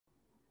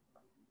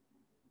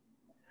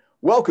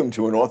Welcome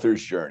to An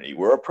Author's Journey,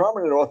 where a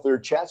prominent author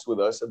chats with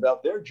us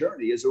about their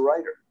journey as a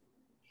writer.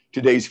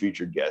 Today's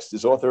featured guest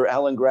is author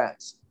Alan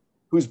Gratz,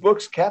 whose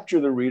books capture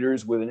the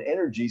readers with an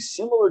energy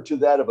similar to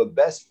that of a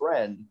best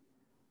friend,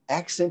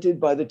 accented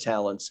by the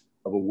talents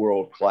of a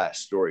world-class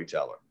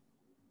storyteller.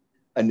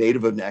 A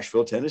native of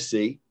Nashville,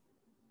 Tennessee,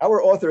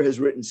 our author has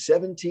written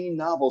 17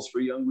 novels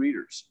for young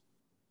readers.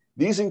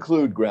 These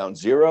include Ground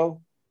Zero,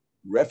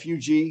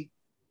 Refugee,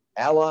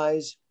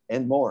 Allies,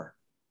 and more.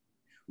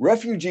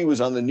 Refugee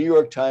was on the New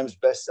York Times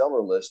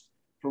bestseller list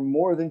for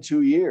more than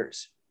 2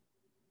 years.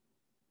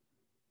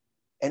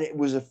 And it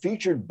was a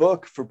featured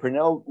book for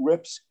Pernell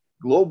Rip's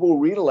Global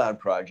Read Aloud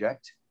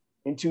project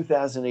in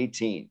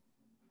 2018.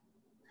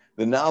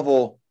 The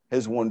novel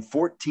has won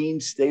 14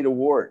 state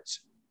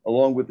awards,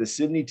 along with the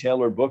Sidney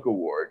Taylor Book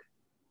Award,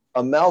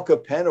 a Malka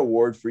Penn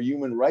Award for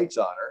Human Rights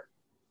Honor,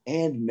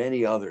 and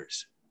many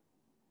others.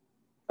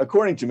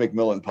 According to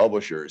Macmillan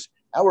Publishers,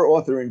 our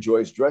author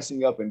enjoys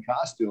dressing up in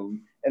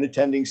costume and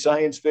attending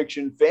science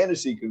fiction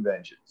fantasy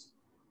conventions.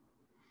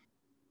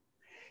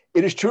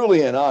 It is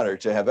truly an honor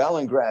to have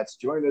Alan Gratz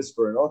join us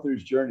for An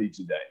Author's Journey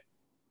today.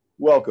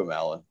 Welcome,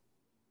 Alan.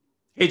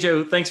 Hey,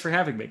 Joe. Thanks for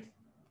having me.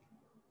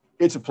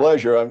 It's a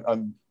pleasure.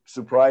 I'm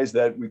surprised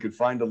that we could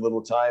find a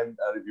little time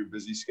out of your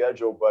busy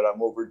schedule, but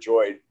I'm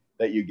overjoyed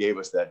that you gave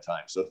us that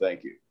time. So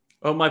thank you.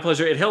 Oh, my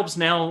pleasure. It helps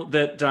now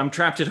that I'm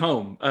trapped at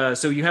home.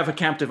 So you have a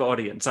captive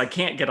audience. I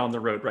can't get on the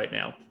road right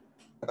now.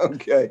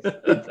 Okay,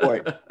 good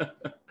point.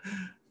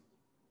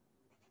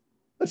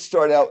 Let's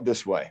start out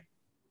this way.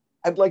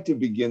 I'd like to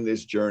begin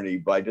this journey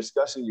by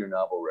discussing your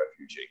novel,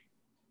 Refugee.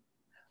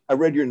 I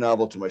read your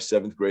novel to my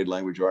 7th grade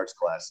language arts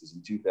classes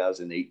in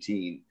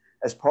 2018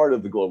 as part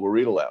of the Global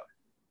Read Aloud.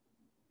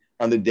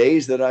 On the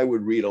days that I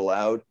would read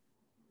aloud,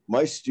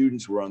 my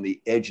students were on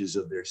the edges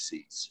of their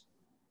seats.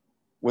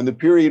 When the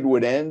period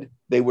would end,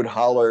 they would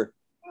holler,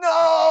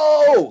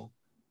 "No!"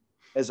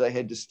 as I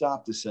had to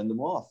stop to send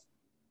them off.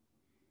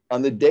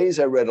 On the days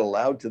I read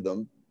aloud to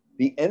them,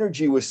 the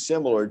energy was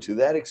similar to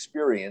that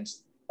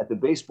experienced at the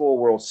Baseball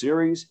World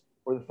Series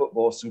or the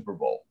Football Super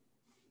Bowl.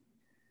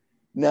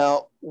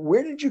 Now,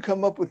 where did you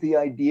come up with the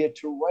idea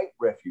to write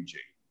Refugee?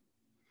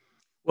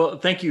 Well,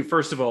 thank you,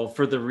 first of all,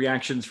 for the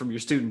reactions from your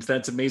students.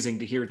 That's amazing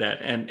to hear that.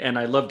 And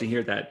I love to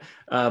hear that.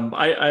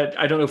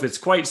 I don't know if it's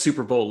quite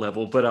Super Bowl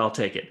level, but I'll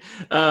take it.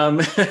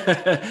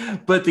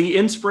 But the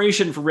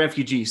inspiration for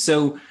Refugee.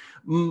 So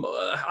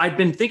I'd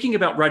been thinking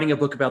about writing a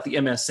book about the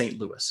MS St.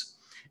 Louis.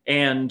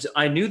 And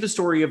I knew the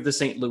story of the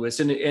St. Louis.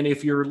 And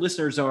if your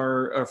listeners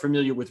are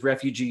familiar with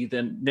Refugee,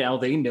 then now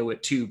they know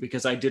it too,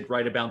 because I did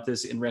write about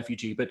this in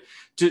Refugee. But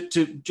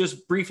to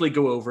just briefly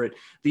go over it,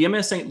 the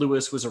MS St.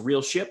 Louis was a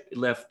real ship. It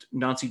left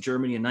Nazi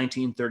Germany in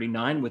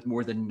 1939 with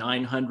more than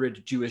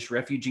 900 Jewish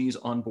refugees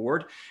on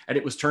board. And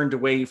it was turned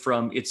away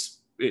from its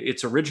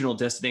original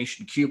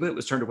destination, Cuba. It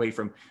was turned away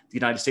from the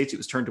United States. It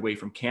was turned away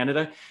from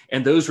Canada.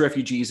 And those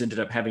refugees ended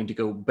up having to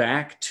go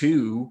back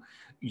to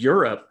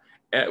Europe,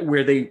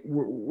 where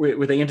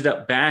they ended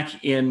up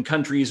back in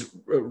countries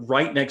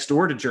right next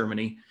door to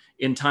Germany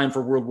in time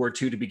for World War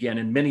II to begin.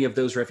 And many of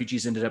those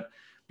refugees ended up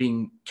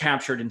being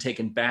captured and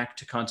taken back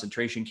to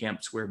concentration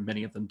camps where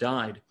many of them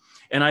died.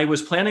 And I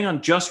was planning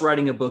on just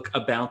writing a book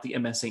about the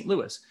MS St.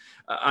 Louis.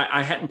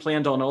 I hadn't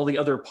planned on all the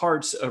other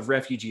parts of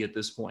Refugee at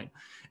this point.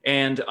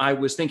 And I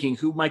was thinking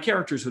who my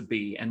characters would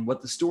be and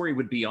what the story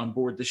would be on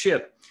board the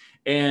ship.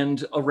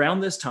 And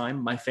around this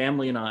time, my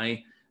family and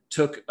I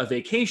took a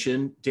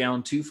vacation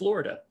down to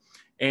Florida.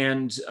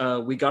 And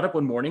we got up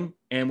one morning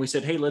and we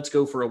said, hey, let's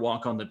go for a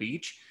walk on the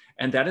beach.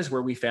 And that is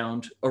where we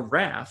found a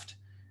raft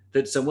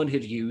that someone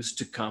had used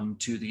to come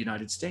to the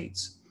United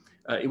States.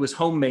 It was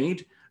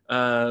homemade.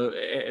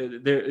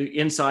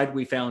 Inside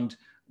we found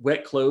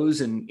wet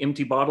clothes and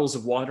empty bottles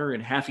of water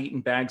and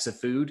half-eaten bags of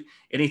food,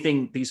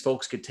 anything these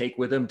folks could take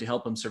with them to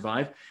help them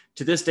survive.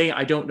 To this day,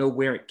 I don't know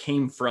where it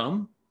came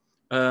from.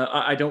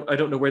 I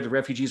don't know where the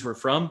refugees were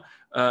from.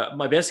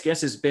 My best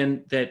guess has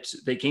been that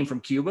they came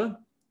from Cuba.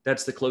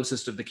 That's the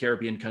closest of the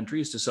Caribbean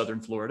countries to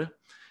southern Florida.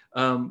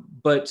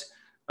 But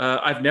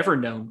I've never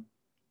known.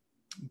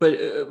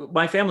 But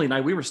my family and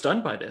I, we were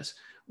stunned by this.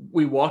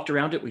 We walked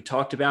around it. We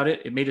talked about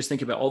it. It made us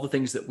think about all the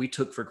things that we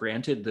took for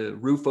granted: the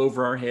roof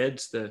over our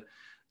heads,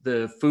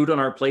 the food on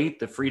our plate,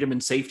 the freedom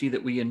and safety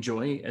that we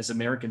enjoy as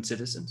American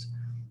citizens.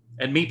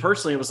 And me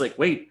personally, I was like,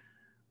 wait,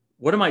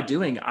 what am I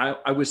doing?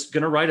 I was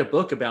going to write a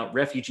book about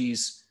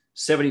refugees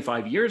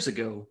 75 years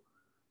ago.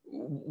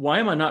 Why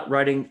am I not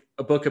writing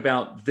a book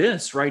about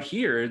this right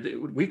here?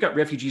 We've got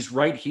refugees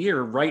right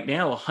here, right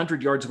now,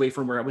 100 yards away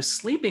from where I was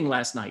sleeping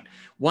last night.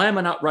 Why am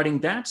I not writing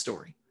that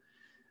story?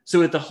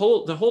 So at the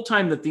whole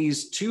time that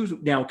these two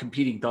now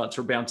competing thoughts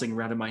were bouncing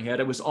around in my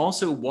head, I was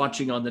also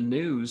watching on the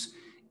news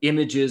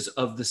images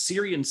of the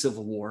Syrian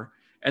civil war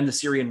and the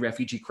Syrian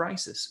refugee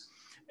crisis.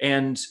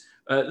 And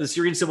the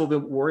Syrian civil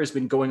war has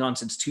been going on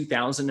since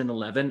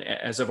 2011.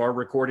 As of our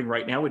recording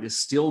right now, it is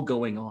still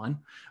going on.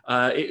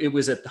 It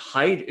was at the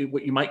height,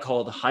 what you might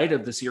call the height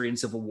of the Syrian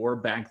civil war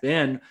back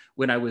then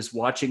when I was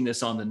watching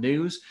this on the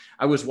news.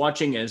 I was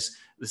watching as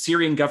the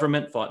Syrian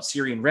government fought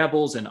Syrian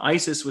rebels, and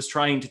ISIS was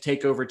trying to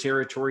take over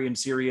territory in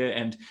Syria,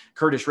 and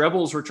Kurdish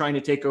rebels were trying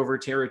to take over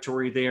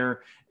territory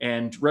there,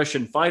 and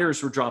Russian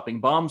fighters were dropping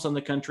bombs on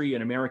the country,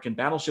 and American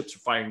battleships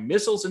were firing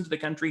missiles into the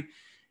country,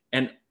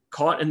 and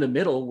caught in the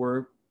middle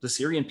were the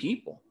Syrian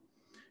people.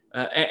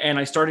 And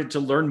I started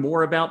to learn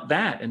more about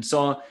that and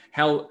saw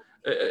how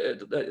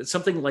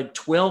something like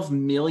 12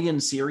 million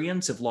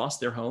Syrians have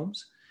lost their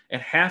homes,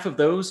 and half of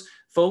those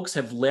folks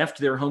have left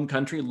their home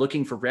country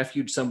looking for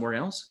refuge somewhere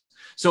else.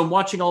 So I'm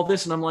watching all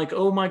this and I'm like,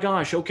 oh my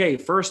gosh, okay,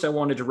 first I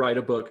wanted to write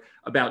a book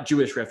about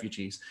Jewish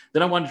refugees.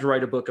 Then I wanted to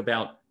write a book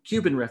about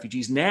Cuban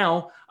refugees.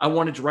 Now I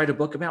wanted to write a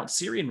book about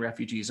Syrian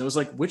refugees. I was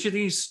like, which of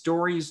these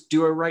stories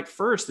do I write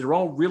first? They're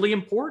all really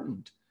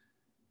important.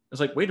 I was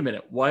like, wait a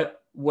minute,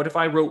 what if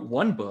I wrote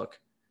one book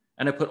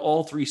and I put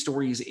all three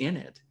stories in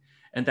it?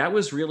 And that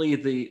was really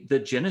the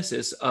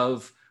genesis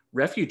of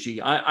Refugee.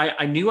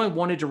 I knew I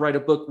wanted to write a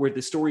book where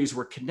the stories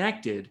were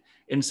connected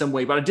in some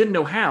way, but I didn't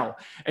know how.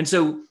 And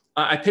so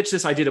I pitched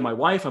this idea to my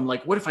wife. I'm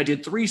like, what if I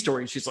did 3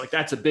 stories? She's like,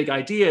 that's a big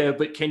idea,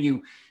 but can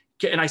you?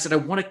 And I said, I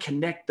want to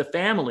connect the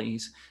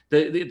families,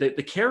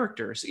 the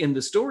characters in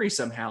the story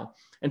somehow.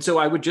 And so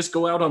I would just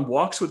go out on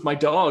walks with my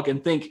dog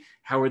and think,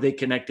 how are they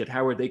connected?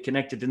 How are they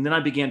connected? And then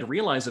I began to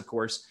realize, of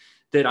course,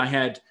 that I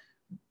had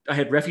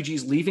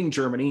refugees leaving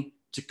Germany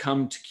to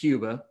come to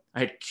Cuba. I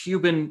had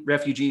Cuban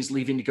refugees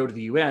leaving to go to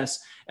the US,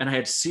 and I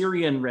had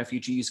Syrian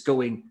refugees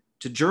going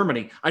to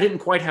Germany. I didn't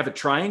quite have a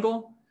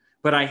triangle,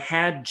 but I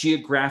had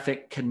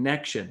geographic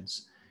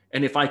connections.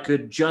 And if I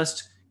could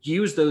just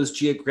use those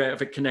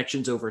geographic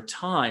connections over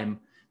time,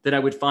 then I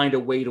would find a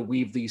way to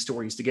weave these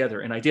stories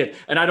together. And I did.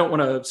 And I don't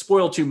want to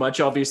spoil too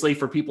much, obviously,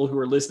 for people who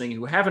are listening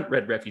who haven't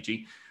read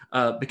Refugee,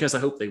 because I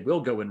hope they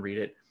will go and read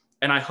it.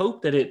 And I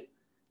hope that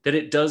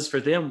it does for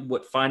them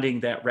what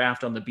finding that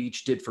raft on the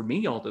beach did for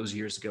me all those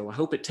years ago. I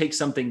hope it takes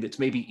something that's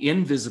maybe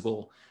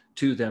invisible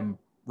to them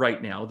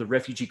right now, the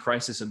refugee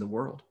crisis in the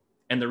world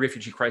and the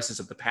refugee crisis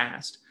of the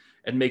past,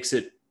 and makes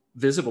it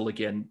visible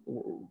again,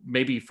 or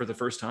maybe for the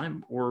first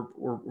time,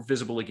 or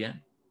visible again.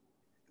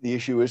 The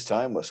issue is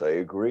timeless. I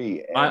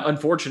agree.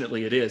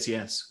 Unfortunately, it is,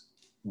 yes.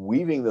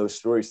 Weaving those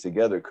stories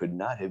together could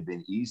not have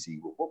been easy.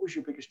 What was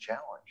your biggest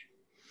challenge?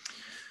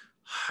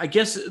 I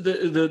guess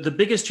the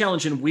biggest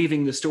challenge in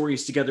weaving the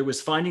stories together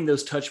was finding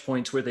those touch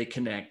points where they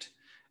connect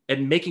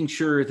and making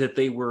sure that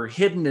they were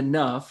hidden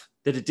enough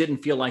that it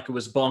didn't feel like it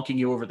was bonking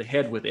you over the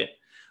head with it,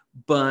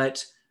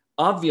 but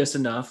obvious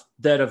enough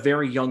that a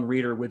very young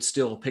reader would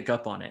still pick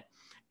up on it.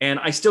 And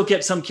I still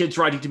get some kids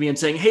writing to me and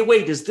saying, hey,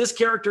 wait, is this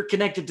character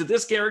connected to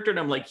this character? And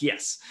I'm like,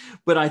 yes.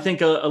 But I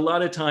think a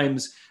lot of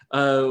times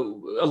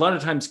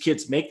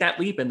kids make that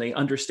leap and they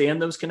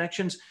understand those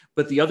connections.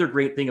 But the other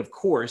great thing, of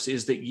course,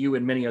 is that you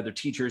and many other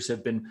teachers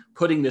have been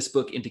putting this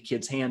book into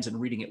kids' hands and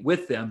reading it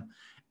with them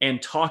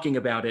and talking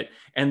about it.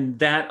 And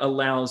that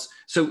allows,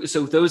 so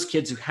those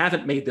kids who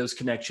haven't made those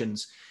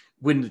connections,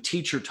 when the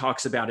teacher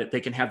talks about it,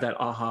 they can have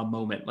that aha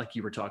moment like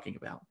you were talking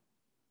about.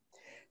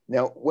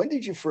 Now, when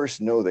did you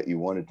first know that you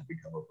wanted to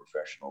become a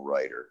professional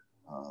writer?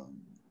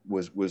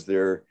 Was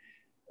there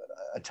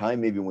a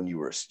time maybe when you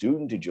were a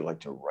student? Did you like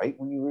to write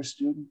when you were a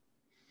student?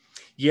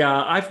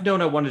 Yeah, I've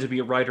known I wanted to be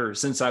a writer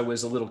since I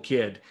was a little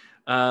kid.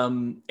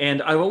 And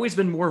I've always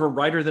been more of a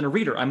writer than a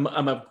reader. I'm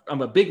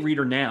a big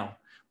reader now.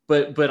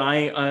 But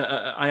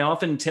I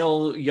often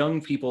tell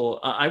young people,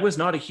 I was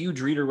not a huge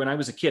reader when I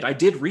was a kid. I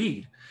did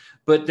read,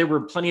 but there were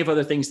plenty of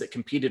other things that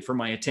competed for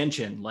my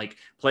attention, like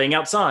playing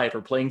outside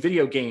or playing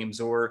video games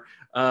or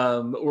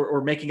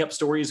making up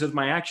stories with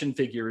my action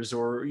figures,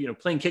 or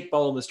playing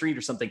kickball in the street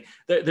or something.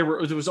 There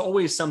was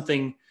always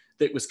something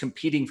that was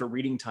competing for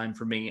reading time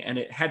for me, and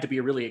it had to be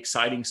a really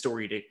exciting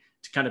story to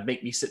kind of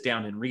make me sit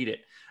down and read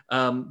it.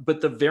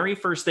 But the very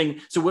first thing,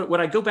 so what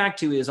I go back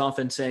to is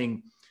often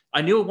saying,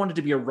 I knew I wanted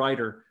to be a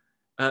writer.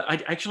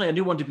 I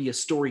knew I wanted to be a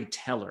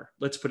storyteller.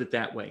 Let's put it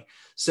that way.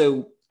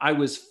 So I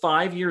was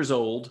 5 years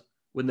old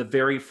when the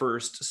very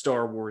first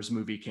Star Wars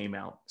movie came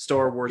out.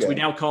 Star Wars, we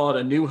now call it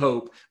A New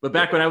Hope. But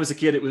back when I was a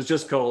kid, it was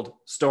just called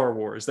Star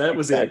Wars. That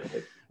was it,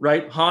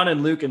 right? Han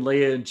and Luke and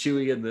Leia and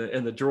Chewie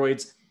and the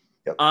droids.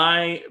 Yep.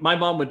 My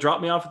mom would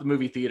drop me off at the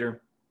movie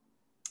theater,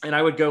 and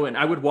I would go and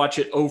I would watch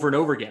it over and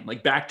over again,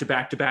 like back to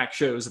back to back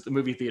shows at the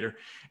movie theater.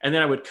 And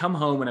then I would come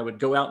home and I would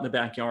go out in the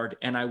backyard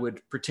and I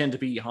would pretend to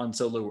be Han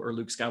Solo or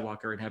Luke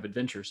Skywalker and have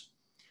adventures.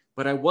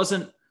 But I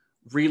wasn't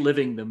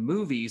reliving the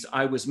movies.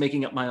 I was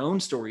making up my own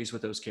stories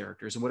with those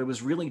characters. And what I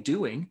was really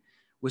doing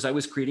was I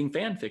was creating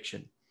fan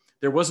fiction.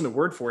 There wasn't a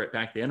word for it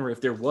back then, or if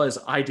there was,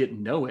 I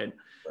didn't know it.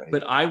 Right.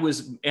 But I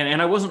was,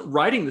 and I wasn't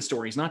writing the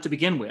stories, not to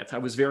begin with. I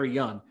was very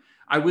young.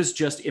 I was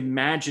just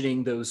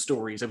imagining those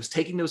stories. I was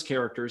taking those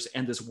characters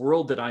and this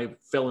world that I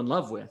fell in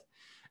love with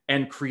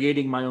and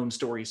creating my own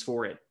stories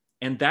for it.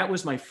 And that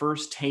was my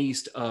first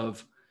taste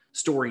of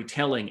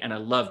storytelling, and I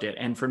loved it.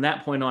 And from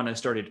that point on, I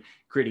started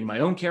creating my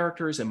own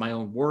characters and my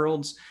own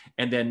worlds.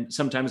 And then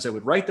sometimes I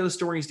would write those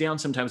stories down.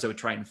 Sometimes I would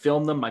try and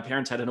film them. My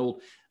parents had an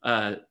old,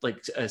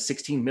 like a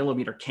 16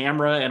 millimeter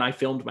camera, and I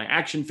filmed my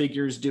action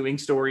figures doing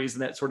stories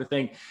and that sort of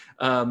thing.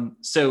 But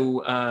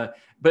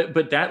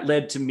that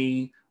led to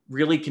me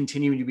really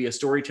continuing to be a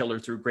storyteller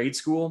through grade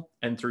school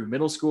and through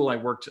middle school. I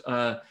worked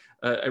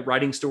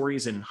writing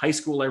stories. In high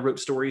school, I wrote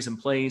stories and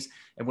plays.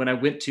 And when I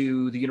went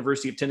to the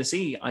University of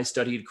Tennessee, I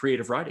studied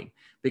creative writing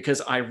because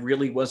I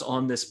really was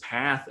on this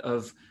path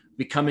of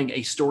becoming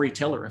a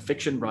storyteller, a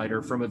fiction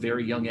writer from a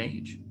very young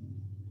age.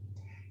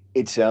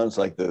 It sounds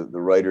like the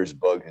writer's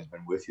bug has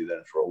been with you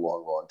then for a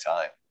long, long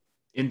time.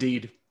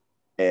 Indeed.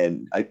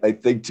 And I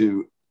think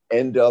to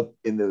end up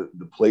in the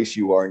place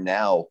you are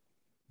now,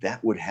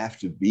 that would have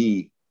to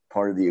be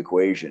part of the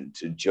equation,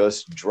 to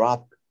just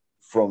drop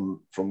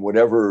from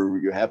whatever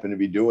you happen to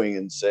be doing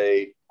and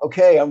say,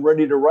 okay, I'm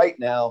ready to write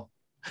now.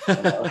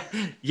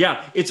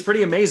 Yeah, it's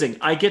pretty amazing.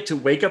 I get to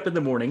wake up in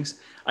the mornings.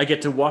 I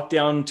get to walk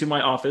down to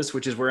my office,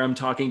 which is where I'm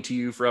talking to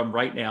you from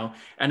right now,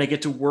 and I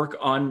get to work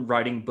on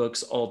writing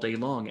books all day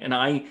long. And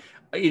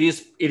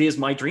it is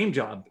my dream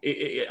job.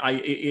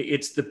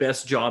 It's the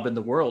best job in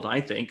the world,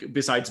 I think,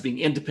 besides being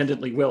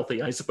independently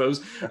wealthy, I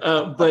suppose.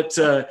 But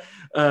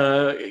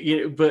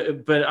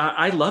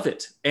I love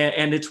it,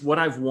 and it's what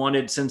I've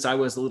wanted since I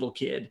was a little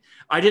kid.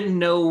 I didn't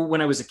know when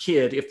I was a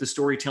kid if the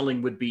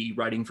storytelling would be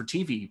writing for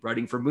TV,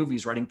 writing for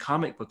movies, writing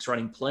comic books,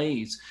 writing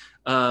plays,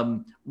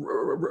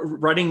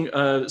 writing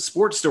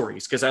sports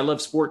stories, because I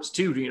love sports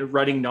too.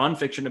 Writing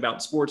nonfiction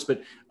about sports,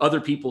 but other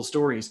people's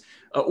stories,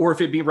 or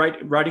if it'd be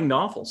writing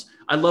novels.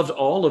 I loved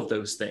all of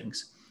those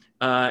things.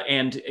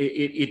 And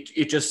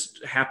it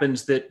just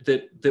happens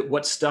that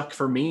what stuck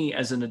for me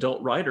as an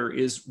adult writer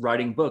is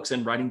writing books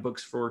and writing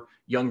books for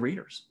young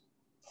readers.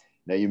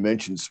 Now, you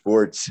mentioned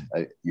sports.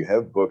 You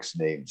have books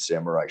named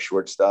Samurai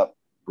Shortstop,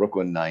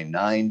 Brooklyn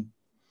Nine-Nine,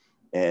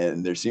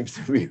 and there seems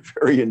to be a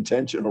very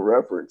intentional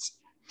reference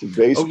to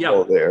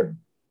baseball there.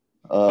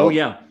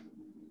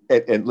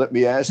 And let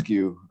me ask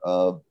you,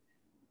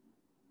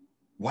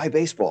 why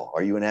baseball?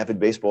 Are you an avid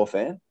baseball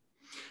fan?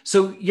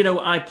 So,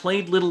 I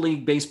played Little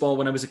League baseball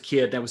when I was a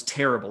kid. I was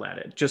terrible at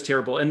it, just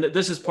terrible. And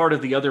this is part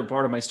of the other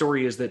part of my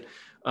story is that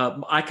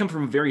I come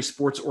from a very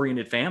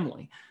sports-oriented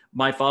family.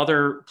 My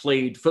father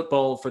played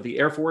football for the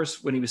Air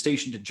Force when he was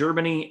stationed in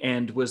Germany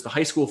and was the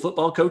high school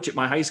football coach at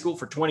my high school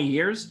for 20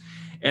 years.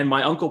 And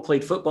my uncle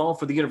played football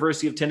for the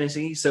University of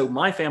Tennessee. So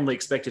my family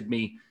expected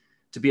me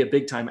to be a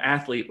big-time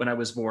athlete when I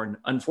was born.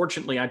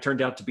 Unfortunately, I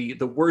turned out to be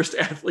the worst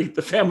athlete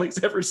the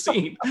family's ever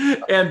seen.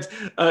 And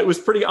it was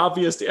pretty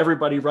obvious to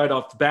everybody right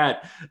off the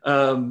bat.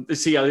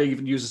 See, I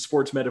even use a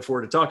sports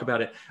metaphor to talk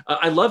about it.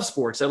 I love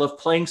sports. I love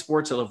playing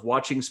sports. I love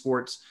watching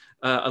sports.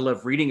 I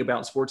love reading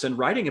about sports and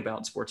writing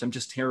about sports. I'm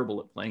just terrible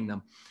at playing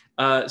them.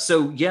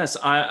 So yes,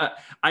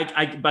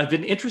 I've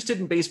been interested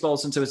in baseball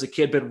since I was a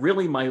kid, but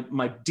really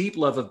my deep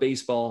love of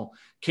baseball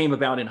came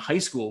about in high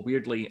school.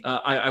 Weirdly,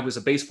 I was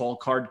a baseball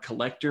card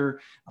collector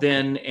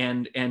then,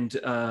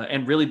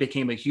 and really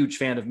became a huge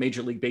fan of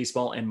Major League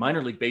Baseball and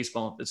minor league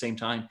baseball at the same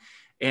time.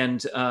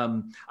 And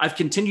I've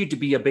continued to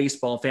be a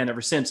baseball fan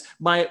ever since.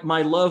 My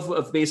love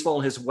of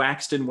baseball has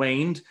waxed and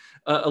waned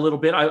a little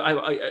bit.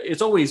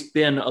 It's always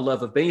been a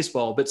love of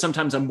baseball, but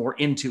sometimes I'm more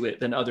into it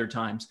than other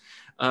times.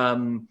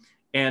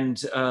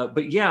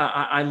 But yeah,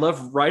 I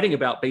love writing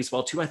about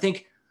baseball too. I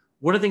think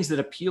one of the things that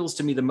appeals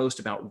to me the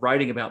most about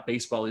writing about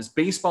baseball is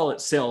baseball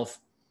itself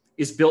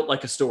is built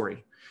like a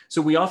story.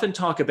 So we often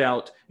talk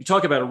about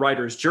a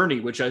writer's journey,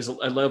 which I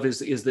love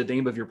is the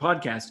name of your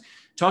podcast.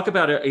 Talk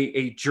about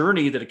a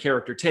journey that a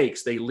character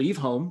takes. They leave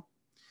home,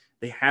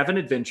 they have an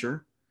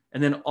adventure,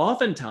 and then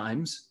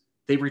oftentimes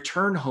they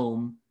return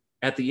home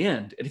at the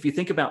end. And if you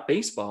think about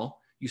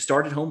baseball, you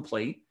start at home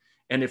plate,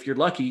 and if you're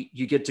lucky,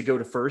 you get to go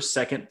to first,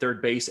 second,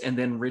 third base, and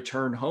then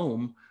return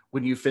home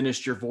when you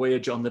finished your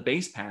voyage on the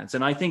base paths.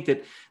 And I think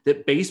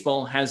that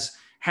baseball has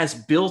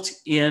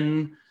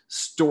built-in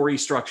story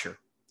structure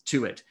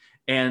to it.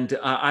 And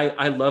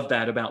I love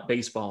that about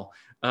baseball.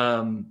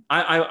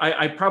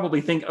 I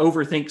probably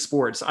overthink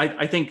sports.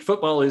 I think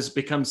football has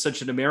become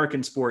such an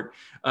American sport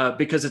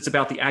because it's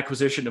about the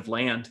acquisition of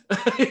land.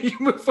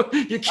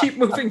 You keep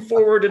moving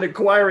forward and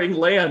acquiring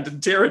land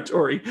and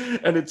territory,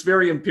 and it's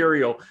very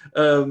imperial.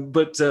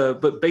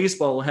 But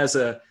baseball has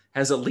a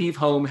leave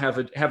home, have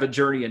a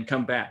journey, and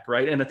come back,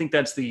 right? And I think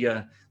that's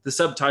the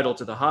subtitle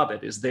to The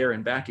Hobbit is there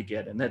and back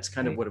again, and that's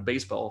kind of what a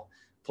baseball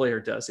player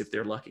does if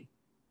they're lucky.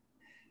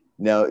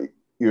 Now,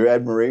 your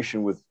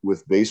admiration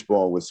with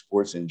baseball, with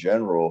sports in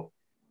general,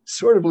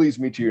 sort of leads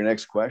me to your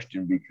next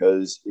question,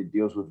 because it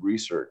deals with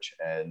research,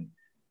 and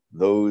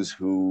those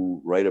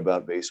who write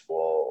about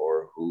baseball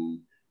or who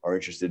are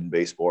interested in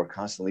baseball are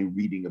constantly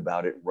reading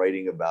about it,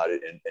 writing about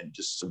it, and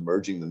just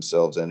submerging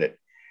themselves in it.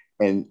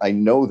 And I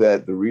know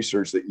that the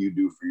research that you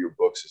do for your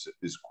books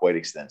is quite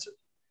extensive.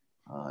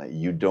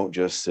 You don't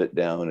just sit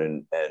down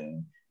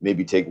and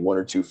maybe take one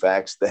or two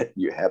facts that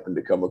you happen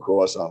to come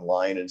across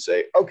online and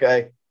say,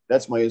 okay,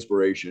 that's my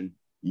inspiration.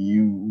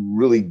 you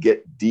really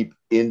get deep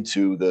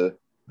into the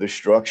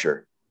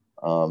structure.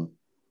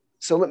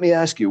 So let me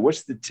ask you,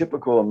 what's the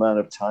typical amount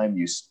of time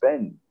you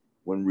spend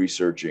when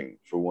researching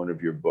for one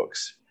of your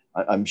books?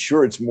 I'm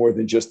sure it's more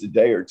than just a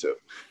day or two.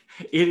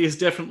 It is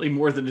definitely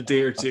more than a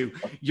day or two.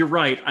 You're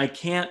right. I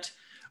can't.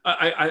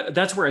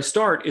 That's where I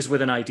start, is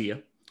with an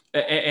idea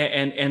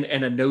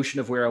and a notion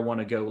of where I want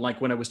to go.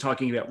 Like when I was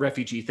talking about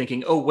refugee,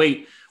 thinking, oh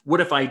wait,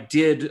 what if I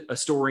did a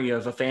story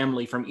of a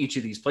family from each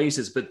of these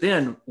places? But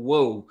then,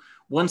 whoa,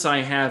 once I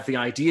have the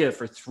idea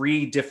for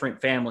 3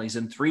 different families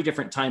in 3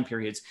 different time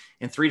periods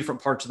in 3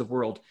 different parts of the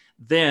world,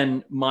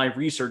 then my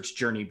research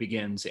journey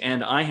begins.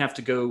 And I have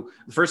to go,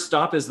 the first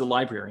stop is the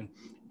library.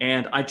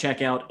 And I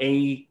check out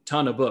a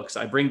ton of books.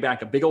 I bring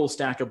back a big old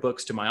stack of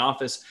books to my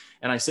office,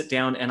 and I sit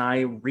down and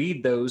I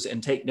read those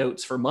and take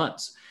notes for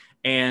months.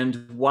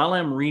 And while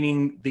I'm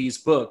reading these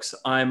books,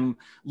 I'm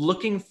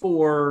looking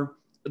for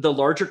the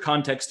larger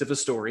context of a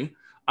story.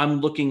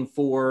 I'm looking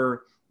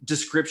for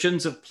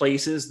descriptions of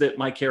places that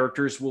my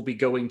characters will be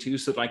going to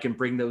so that I can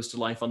bring those to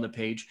life on the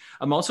page.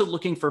 I'm also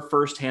looking for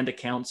firsthand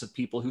accounts of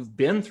people who've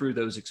been through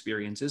those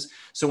experiences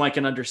so I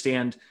can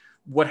understand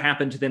what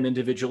happened to them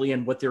individually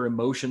and what their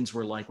emotions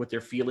were like, what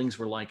their feelings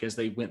were like as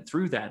they went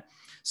through that.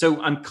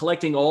 So I'm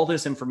collecting all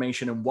this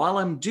information. And while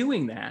I'm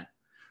doing that,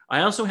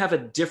 I also have a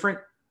different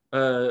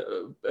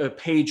a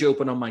page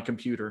open on my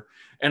computer,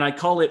 and I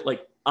call it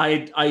like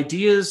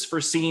ideas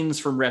for scenes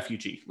from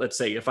Refugee. Let's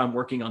say if I'm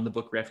working on the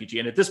book Refugee,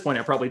 and at this point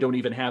I probably don't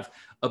even have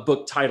a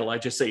book title. I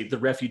just say the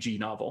Refugee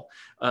novel,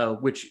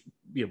 which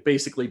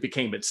basically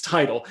became its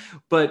title.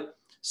 But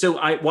so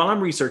while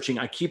I'm researching,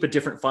 I keep a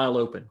different file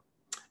open.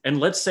 And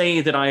let's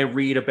say that I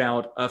read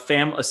about a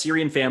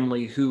Syrian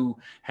family who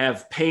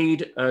have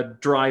paid a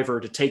driver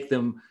to take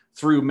them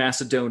through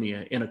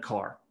Macedonia in a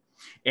car.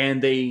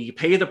 And they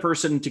pay the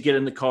person to get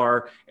in the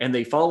car, and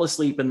they fall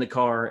asleep in the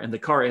car, and the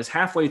car is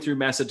halfway through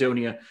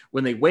Macedonia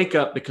when they wake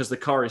up because the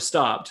car is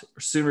stopped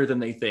sooner than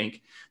they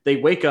think. They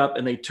wake up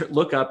and they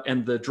look up,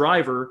 and the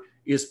driver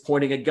is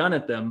pointing a gun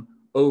at them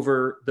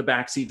over the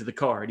backseat of the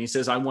car. And he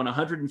says, I want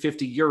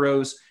 150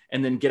 euros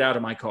and then get out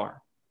of my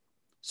car.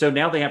 So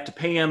now they have to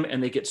pay him,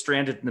 and they get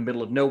stranded in the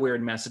middle of nowhere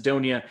in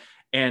Macedonia,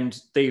 and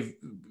they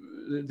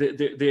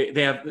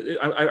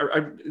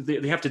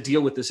have to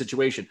deal with the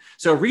situation.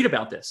 So I read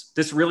about this.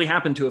 This really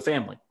happened to a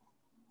family,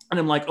 and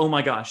I'm like, oh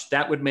my gosh,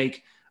 that would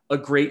make a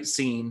great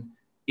scene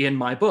in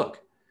my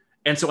book.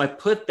 And so I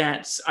put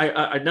that.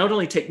 I not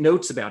only take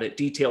notes about it,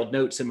 detailed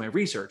notes in my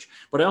research,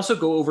 but I also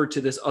go over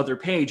to this other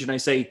page and I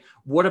say,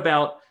 what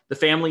about the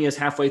family is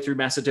halfway through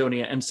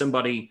Macedonia and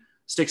somebody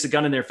sticks a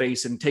gun in their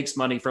face and takes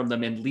money from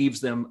them and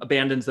leaves them,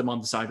 abandons them on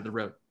the side of the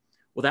road.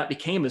 Well, that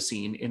became a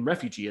scene in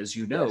Refugee, as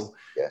you know.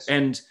 Yes.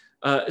 And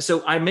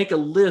so I make a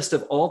list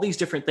of all these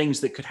different things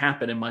that could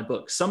happen in my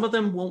book. Some of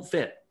them won't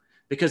fit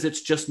because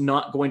it's just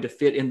not going to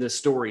fit in this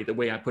story the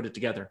way I put it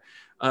together.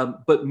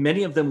 But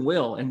many of them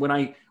will. And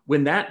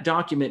when that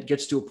document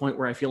gets to a point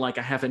where I feel like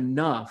I have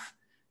enough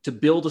to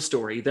build a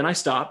story, then I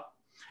stop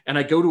and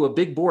I go to a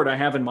big board I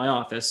have in my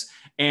office,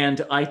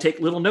 and I take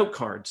little note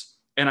cards.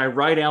 And I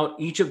write out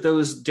each of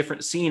those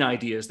different scene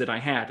ideas that I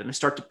had. And I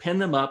start to pin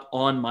them up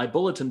on my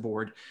bulletin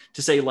board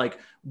to say, like,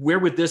 where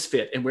would this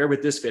fit? And where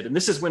would this fit? And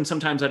this is when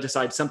sometimes I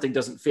decide something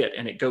doesn't fit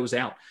and it goes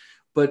out.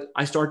 But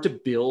I start to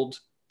build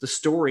the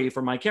story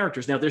for my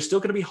characters. Now, there's still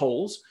going to be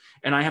holes,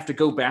 and I have to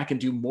go back and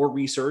do more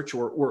research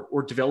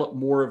or develop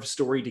more of a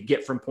story to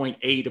get from point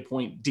A to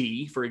point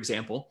D, for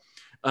example.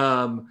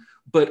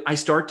 But I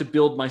start to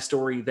build my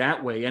story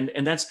that way. And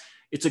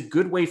it's a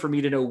good way for me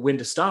to know when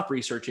to stop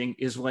researching,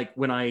 is like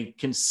when I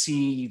can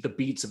see the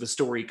beats of a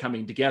story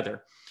coming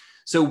together.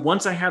 So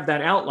once I have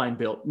that outline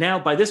built, now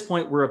by this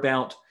point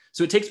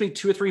so it takes me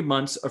 2 or 3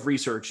 months of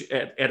research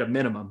at a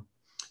minimum.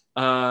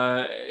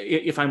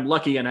 If I'm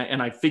lucky and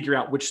I figure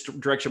out which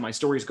direction my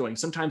story is going.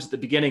 Sometimes at the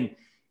beginning,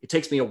 it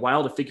takes me a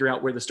while to figure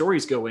out where the story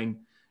is going.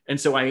 And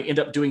so I end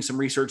up doing some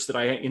research that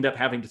I end up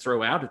having to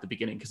throw out at the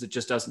beginning because it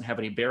just doesn't have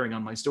any bearing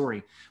on my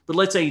story. But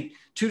let's say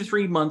 2 to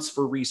 3 months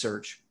for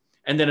research,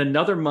 and then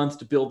another month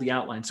to build the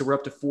outline. So we're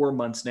up to 4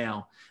 months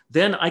now.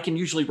 Then I can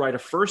usually write a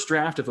first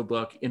draft of a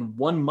book in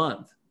 1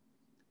 month.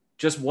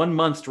 Just 1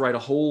 month to write a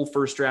whole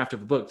first draft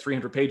of a book,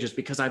 300 pages,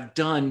 because I've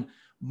done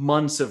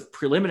months of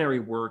preliminary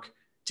work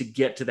to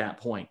get to that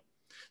point.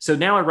 So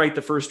now I write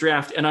the first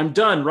draft and I'm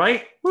done,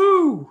 right?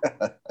 Woo!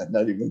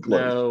 Not even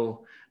close.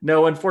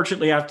 No,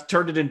 unfortunately I have to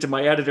turn it into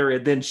my editor,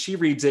 and then she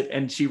reads it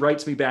and she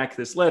writes me back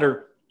this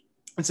letter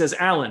and says,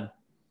 Alan,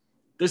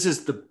 this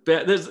is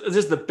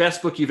the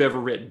best book you've ever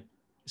written.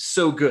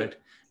 So good.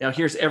 Now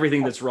here's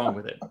everything that's wrong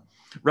with it.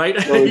 Right?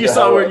 You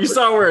saw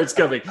where it's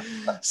coming.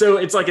 So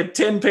it's like a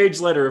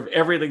 10-page letter of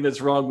everything that's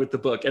wrong with the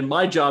book. And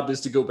my job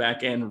is to go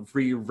back and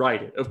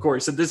rewrite it, of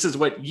course. And this is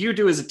what you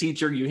do as a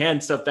teacher. You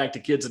hand stuff back to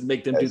kids and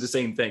make them do the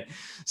same thing.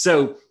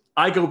 So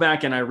I go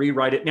back and I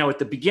rewrite it. Now at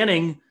the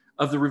beginning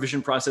of the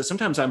revision process,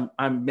 sometimes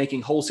I'm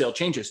making wholesale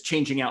changes,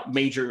 changing out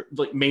major,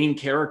 like, main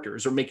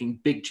characters, or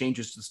making big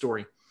changes to the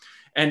story.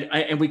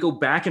 And we go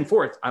back and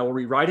forth. I will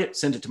rewrite it,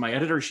 send it to my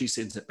editor. She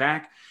sends it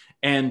back.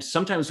 And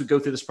sometimes we go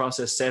through this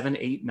process 7,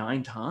 8,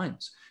 9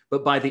 times.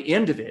 But by the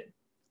end of it,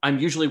 I'm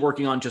usually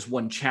working on just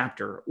one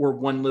chapter or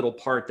one little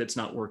part that's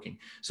not working.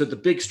 So the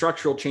big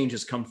structural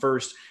changes come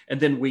first, and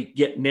then we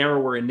get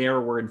narrower and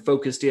narrower and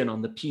focused in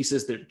on the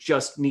pieces that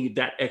just need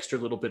that extra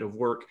little bit of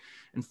work.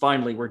 And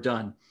finally, we're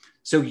done.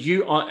 So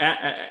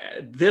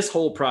this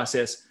whole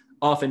process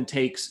often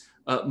takes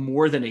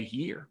more than a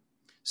year.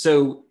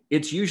 So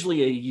it's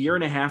usually a year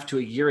and a half to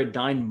a year and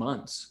 9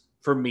 months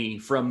for me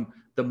from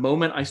the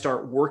moment I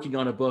start working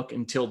on a book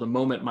until the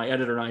moment my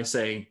editor and I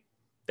say,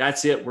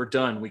 that's it, we're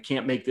done. We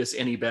can't make this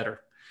any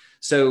better.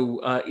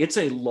 So it's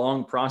a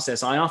long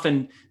process. I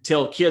often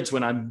tell kids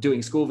when I'm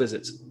doing school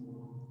visits,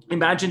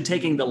 imagine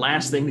taking the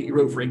last thing that you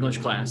wrote for English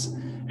class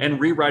and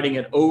rewriting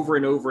it over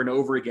and over and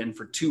over again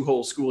for 2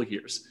 whole school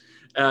years.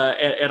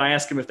 And I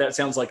ask them if that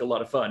sounds like a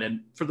lot of fun.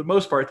 And for the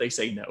most part, they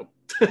say no.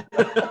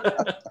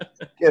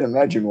 Can't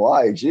imagine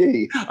why.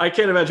 Gee. I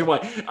can't imagine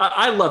why.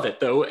 I love it,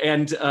 though.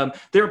 And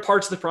there are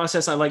parts of the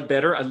process I like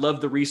better. I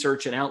love the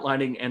research and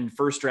outlining and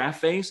first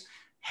draft phase.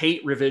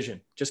 Hate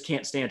revision. Just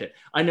can't stand it.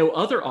 I know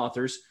other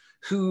authors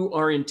who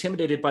are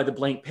intimidated by the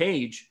blank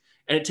page,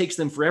 and it takes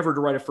them forever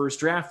to write a first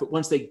draft. But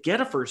once they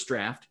get a first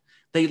draft,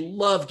 they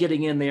love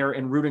getting in there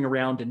and rooting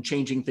around and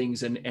changing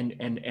things and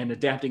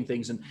adapting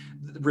things and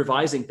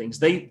revising things.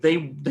 They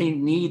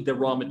need the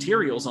raw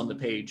materials on the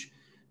page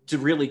to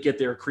really get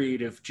their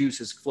creative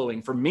juices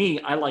flowing. For me,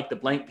 I like the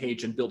blank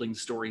page and building the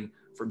story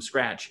from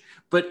scratch,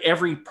 but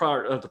every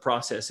part of the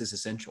process is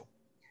essential.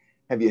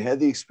 Have you had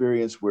the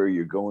experience where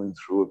you're going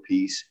through a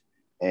piece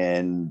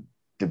and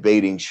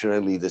debating, should I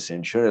leave this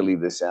in? Should I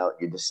leave this out?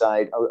 You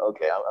decide, oh,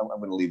 okay, I'm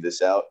going to leave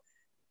this out.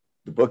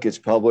 The book gets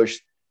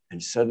published,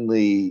 and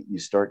suddenly you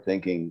start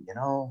thinking,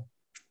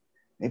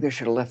 maybe I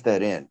should have left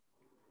that in.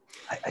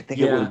 I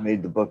think it would have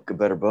made the book a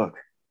better book.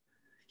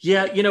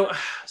 Yeah,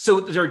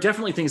 so there are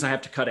definitely things I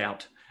have to cut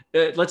out.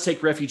 Let's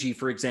take Refugee,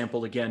 for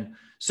example, again.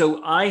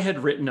 So I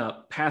had written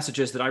up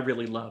passages that I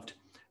really loved.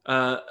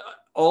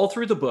 All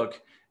through the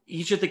book,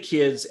 each of the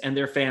kids and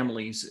their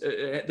families,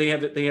 they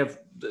have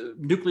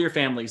nuclear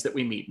families that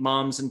we meet,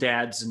 moms and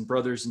dads and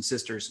brothers and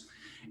sisters.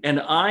 And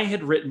I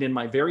had written in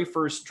my very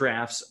first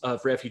drafts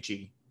of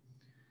Refugee,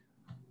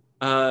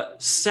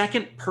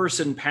 second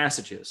person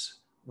passages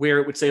where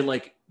it would say,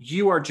 like,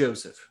 you are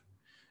Joseph.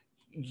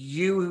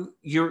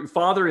 Your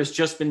father has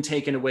just been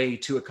taken away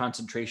to a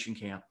concentration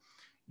camp.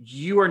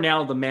 You are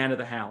now the man of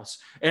the house.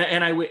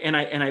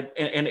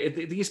 And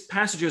these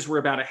passages were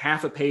about a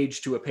half a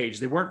page to a page.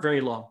 They weren't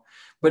very long,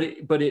 but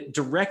it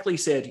directly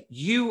said,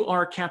 you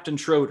are Captain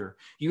Schroeder.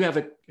 You have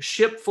a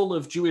ship full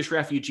of Jewish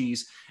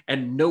refugees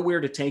and nowhere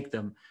to take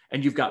them.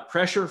 And you've got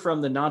pressure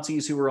from the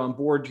Nazis who are on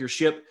board your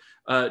ship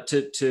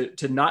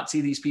to not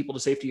see these people to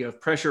safety. You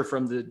have pressure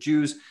from the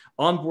Jews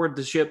on board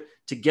the ship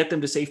to get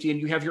them to safety. And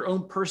you have your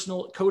own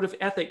personal code of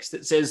ethics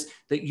that says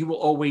that you will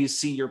always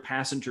see your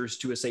passengers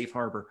to a safe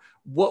harbor.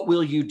 What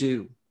will you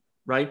do?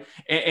 Right.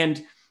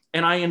 And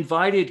I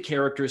invited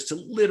characters to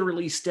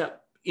literally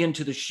step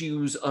into the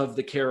shoes of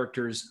the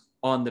characters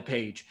on the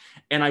page.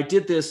 And I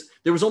did this.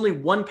 There was only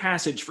one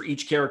passage for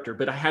each character,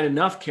 but I had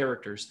enough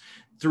characters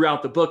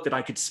throughout the book that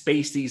I could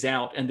space these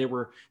out. And there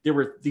were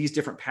these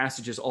different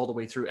passages all the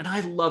way through. And I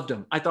loved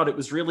them. I thought it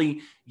was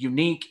really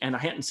unique and I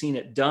hadn't seen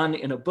it done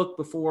in a book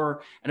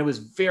before. And I was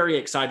very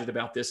excited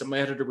about this. And my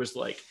editor was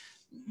like,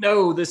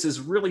 no, this is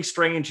really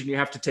strange and you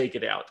have to take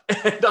it out.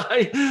 And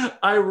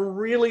I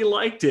really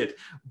liked it.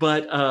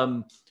 But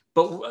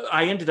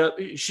I ended up,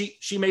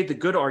 she made the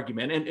good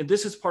argument. And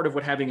this is part of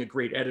what having a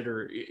great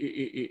editor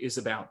is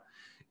about,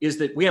 is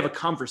that we have a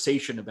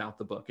conversation about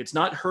the book. It's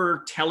not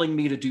her telling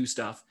me to do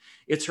stuff.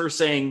 It's her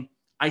saying,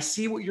 I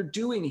see what you're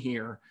doing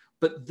here,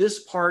 but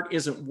this part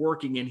isn't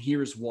working and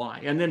here's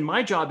why. And then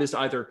my job is to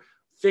either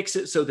fix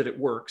it so that it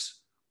works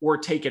or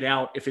take it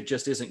out if it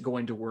just isn't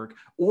going to work,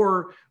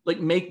 or like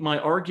make my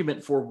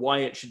argument for why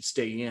it should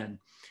stay in.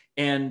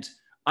 And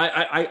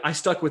I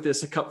stuck with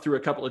this through a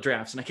couple of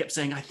drafts, and I kept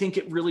saying, I think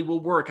it really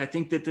will work. I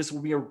think that this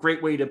will be a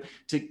great way to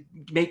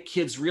make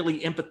kids really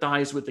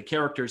empathize with the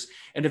characters.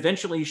 And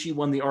eventually she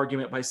won the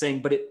argument by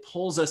saying, but it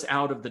pulls us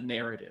out of the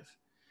narrative.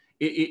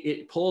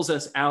 It pulls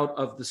us out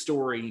of the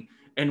story,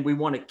 and we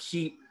want to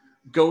keep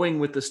going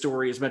with the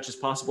story as much as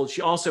possible.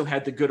 She also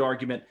had the good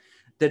argument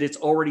that it's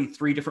already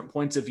 3 different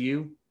points of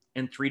view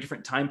and 3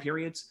 different time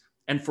periods.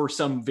 And for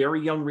some very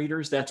young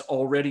readers, that's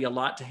already a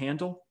lot to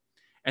handle.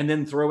 And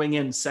then throwing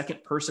in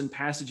second person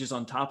passages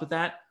on top of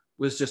that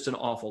was just an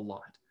awful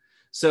lot.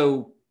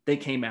 So they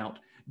came out.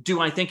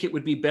 Do I think it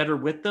would be better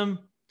with them?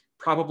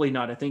 Probably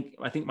not. I think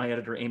my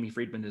editor, Amy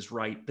Friedman, is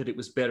right that it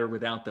was better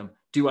without them.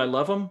 Do I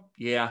love them?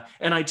 Yeah.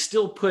 And I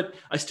still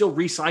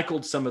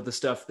recycled some of the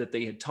stuff that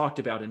they had talked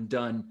about and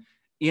done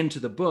into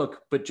the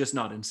book, but just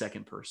not in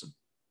second person.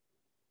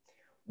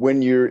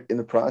 When you're in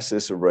the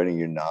process of writing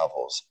your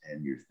novels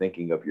and you're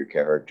thinking of your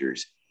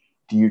characters,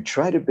 do you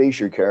try to base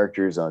your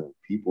characters on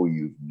people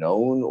you've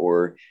known,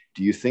 or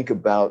do you think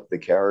about the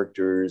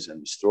characters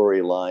and the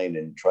storyline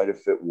and try to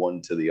fit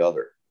one to the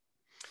other?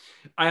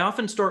 I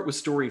often start with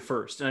story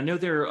first. And I know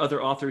there are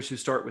other authors who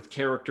start with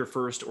character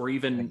first or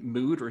even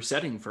mood or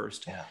setting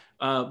first. Yeah.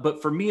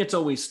 But for me, it's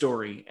always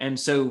story. And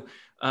so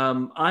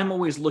I'm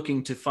always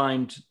looking to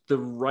find the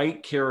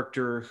right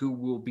character who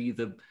will be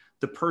the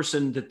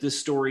person that this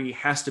story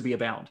has to be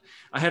about.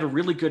 I had a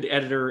really good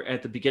editor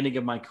at the beginning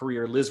of my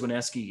career, Liz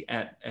Wineski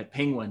at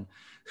Penguin,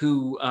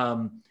 who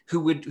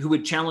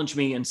would challenge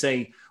me and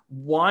say,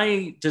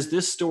 why does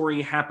this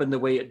story happen the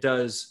way it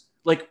does?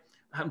 Like,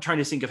 I'm trying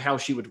to think of how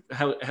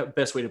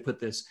best way to put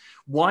this.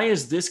 Why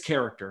is this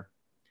character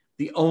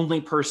the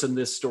only person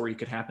this story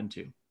could happen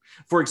to?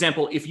 For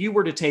example, if you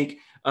were to take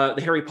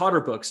the Harry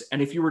Potter books,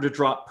 and if you were to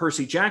drop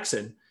Percy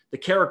Jackson, the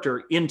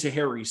character, into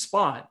Harry's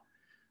spot,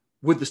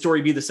 would the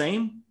story be the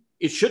same?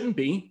 It shouldn't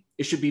be.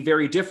 It should be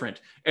very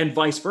different, and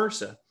vice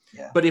versa.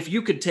 Yeah. But if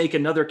you could take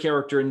another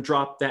character and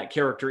drop that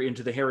character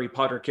into the Harry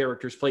Potter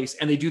character's place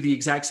and they do the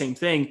exact same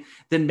thing,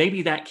 then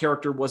maybe that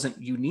character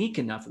wasn't unique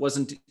enough,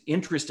 wasn't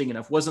interesting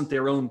enough, wasn't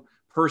their own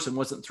person,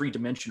 wasn't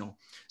three-dimensional.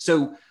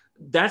 So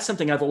that's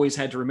something I've always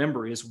had to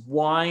remember is,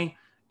 why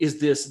is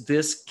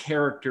this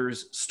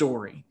character's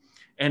story?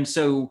 And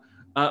so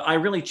I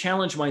really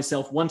challenge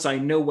myself, once I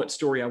know what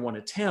story I want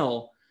to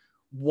tell,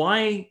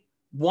 why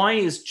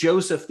is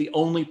Joseph the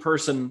only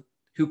person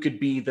who could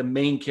be the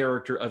main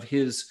character of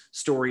his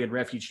story in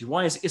Refugee?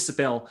 Why is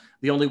Isabel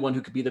the only one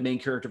who could be the main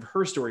character of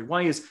her story?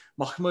 Why is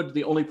Mahmoud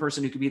the only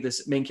person who could be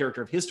this main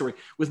character of his story?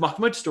 With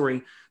Mahmoud's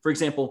story, for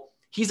example,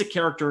 he's a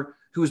character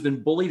who's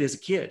been bullied as a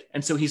kid.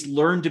 And so he's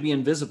learned to be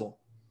invisible.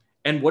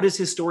 And what is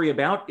his story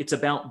about? It's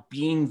about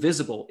being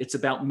visible. It's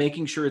about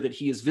making sure that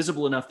he is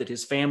visible enough that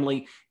his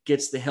family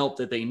gets the help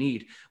that they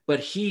need. But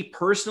he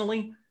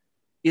personally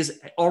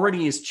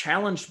is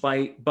challenged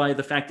by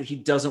the fact that he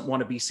doesn't want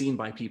to be seen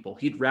by people.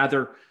 He'd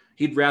rather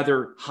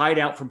hide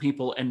out from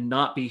people and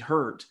not be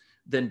hurt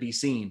than be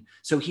seen.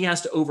 So he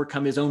has to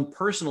overcome his own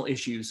personal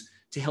issues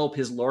to help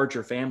his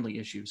larger family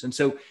issues. And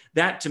so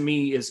that, to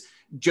me, is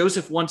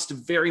Joseph wants to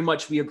very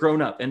much be a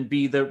grown-up and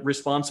be the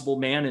responsible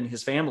man in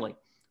his family.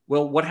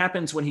 Well, what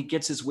happens when he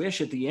gets his wish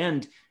at the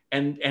end,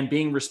 and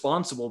being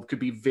responsible could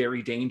be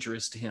very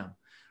dangerous to him,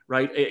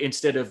 right?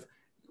 Instead of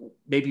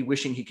maybe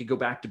wishing he could go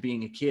back to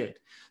being a kid.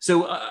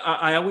 So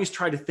I always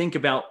try to think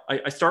about,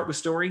 I start with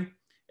story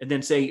and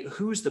then say,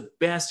 who's the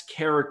best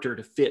character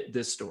to fit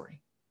this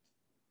story?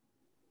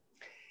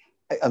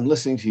 I'm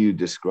listening to you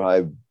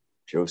describe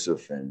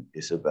Joseph and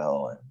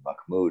Isabel and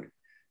Mahmoud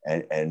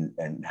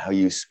and how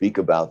you speak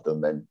about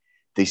them. And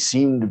they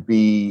seem to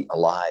be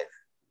alive.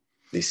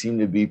 They seem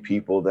to be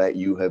people that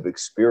you have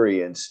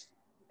experienced.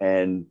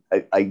 And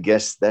I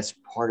guess that's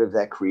part of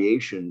that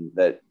creation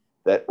that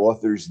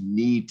authors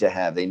need to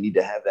have. They need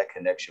to have that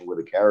connection with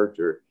a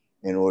character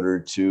in order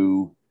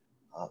to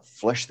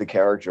flesh the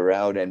character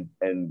out and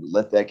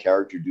let that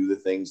character do the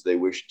things they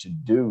wish to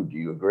do. Do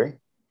you agree?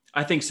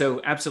 I think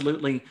so.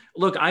 Absolutely.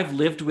 Look, I've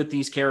lived with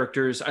these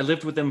characters. I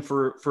lived with them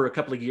for a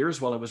couple of years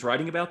while I was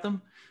writing about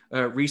them,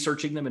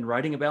 researching them and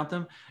writing about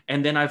them.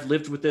 And then I've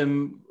lived with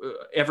them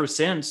ever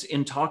since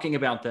in talking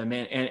about them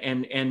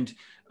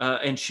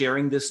and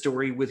sharing this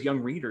story with young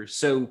readers.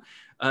 So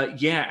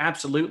yeah,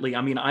 absolutely.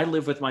 I mean, I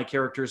live with my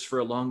characters for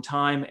a long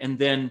time. And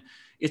then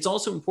it's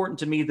also important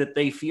to me that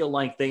they feel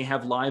like they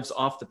have lives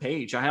off the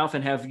page. I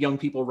often have young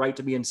people write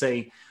to me and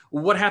say,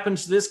 well, what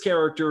happens to this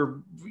character,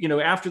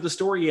 after the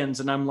story ends?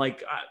 And I'm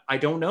like, I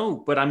don't know,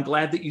 but I'm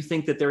glad that you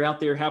think that they're out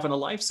there having a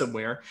life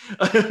somewhere.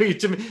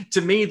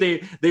 To me,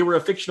 they were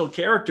a fictional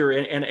character,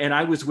 and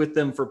I was with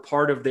them for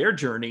part of their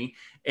journey.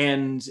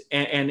 And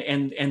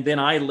then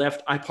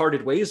I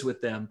parted ways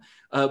with them.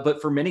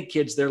 But for many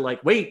kids, they're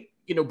like, wait,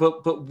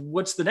 but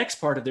what's the next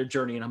part of their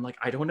journey? And I'm like,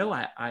 I don't know.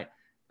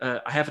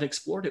 I haven't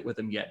explored it with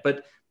them yet,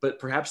 but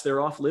perhaps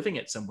they're off living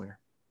it somewhere.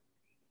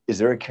 Is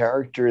there a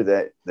character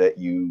that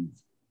you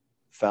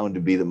found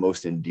to be the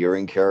most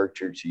endearing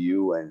character to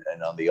you? And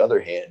on the other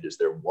hand, is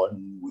there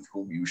one with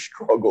whom you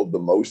struggled the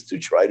most to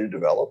try to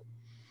develop?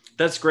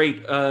 That's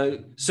great.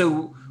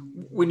 So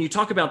when you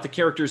talk about the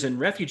characters in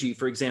Refugee,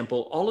 for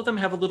example, all of them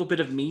have a little bit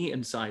of me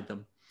inside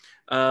them.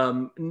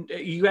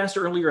 You asked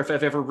earlier if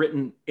I've ever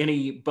written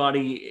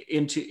anybody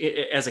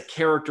as a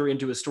character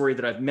into a story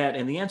that I've met.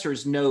 And the answer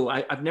is no.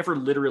 I've never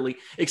literally,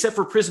 except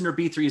for Prisoner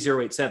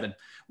B3087,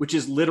 which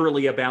is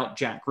literally about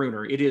Jack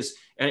Gruner. It is,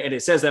 and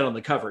it says that on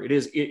the cover.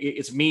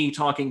 It's me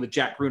talking with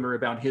Jack Gruner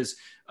about him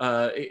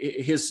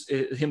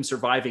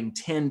surviving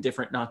 10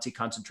 different Nazi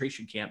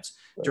concentration camps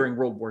during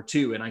World War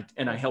II.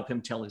 And I help him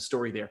tell his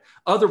story there.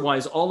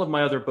 Otherwise, all of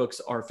my other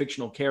books are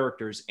fictional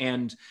characters.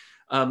 And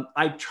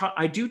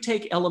I do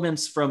take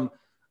elements from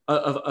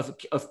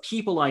of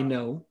people I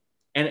know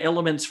and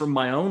elements from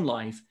my own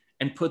life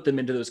and put them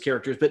into those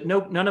characters. But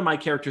none of my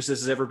characters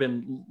has ever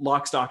been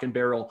lock, stock, and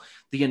barrel.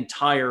 The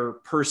entire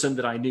person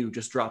that I knew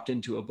just dropped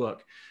into a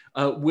book.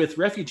 With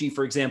Refugee,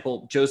 for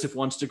example, Joseph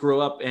wants to grow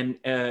up and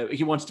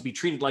he wants to be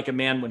treated like a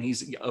man when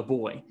he's a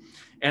boy.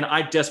 And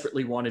I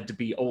desperately wanted to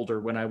be older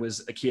when I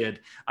was a kid.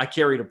 I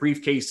carried a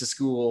briefcase to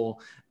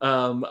school.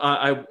 When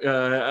I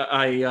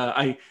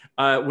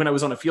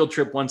was on a field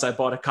trip once, I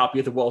bought a copy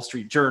of the Wall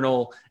Street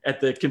Journal at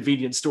the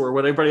convenience store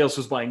when everybody else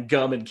was buying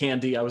gum and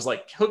candy. I was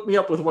like, hook me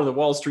up with one of the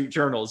Wall Street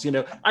Journals. You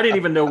know, I didn't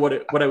even know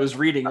what I was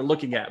reading or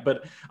looking at,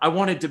 but I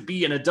wanted to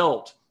be an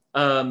adult.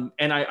 And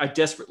I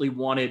desperately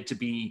wanted to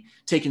be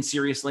taken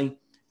seriously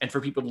and for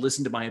people to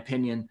listen to my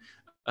opinion,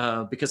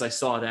 because I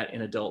saw that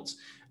in adults.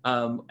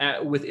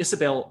 With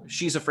Isabel,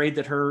 she's afraid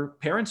that her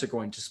parents are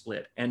going to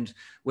split. And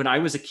when I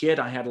was a kid,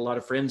 I had a lot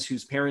of friends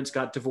whose parents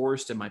got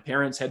divorced and my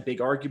parents had big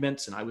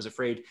arguments. And I was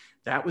afraid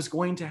that was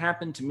going to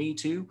happen to me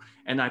too.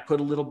 And I put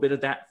a little bit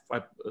of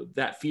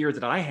that fear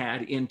that I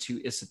had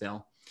into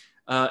Isabel.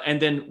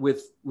 And then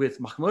with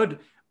Mahmoud,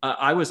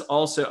 I was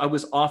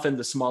often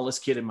the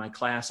smallest kid in my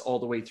class all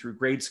the way through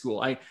grade school.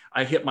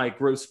 I hit my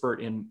growth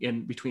spurt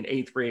in between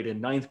 8th grade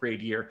and 9th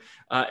grade year.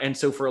 And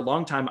so for a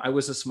long time, I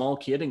was a small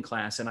kid in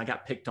class and I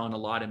got picked on a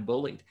lot and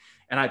bullied.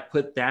 And I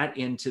put that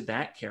into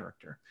that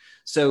character.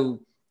 So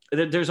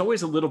there's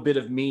always a little bit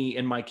of me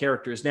in my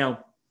characters.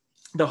 Now,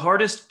 the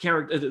hardest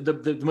character,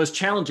 the most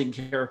challenging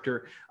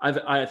character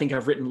I think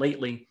I've written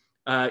lately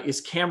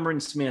is Cameron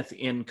Smith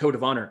in Code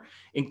of Honor.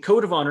 In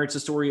Code of Honor, it's a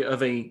story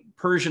of a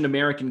Persian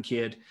American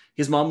kid.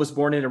 His mom was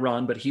born in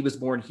Iran, but he was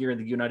born here in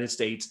the United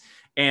States.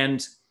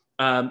 And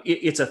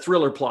it's a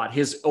thriller plot.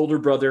 His older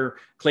brother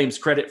claims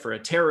credit for a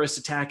terrorist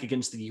attack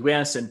against the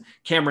U.S., and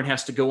Cameron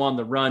has to go on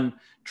the run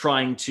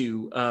trying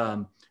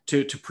to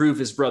prove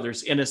his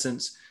brother's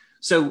innocence.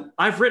 So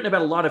I've written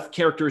about a lot of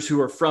characters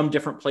who are from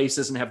different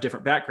places and have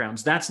different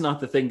backgrounds. That's not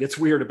the thing that's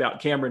weird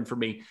about Cameron for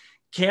me.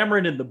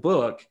 Cameron in the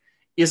book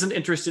isn't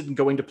interested in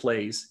going to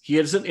plays. He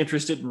isn't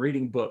interested in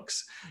reading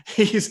books.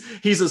 He's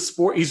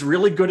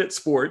really good at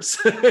sports.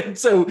 And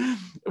so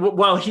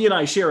while he and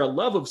I share a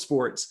love of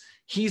sports,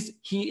 he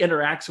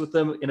interacts with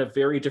them in a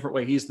very different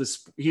way. He's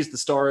the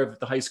star of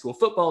the high school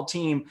football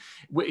team.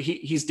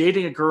 He's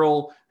dating a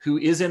girl who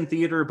is in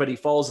theater, but he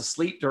falls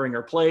asleep during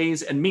her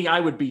plays. And me, I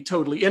would be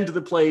totally into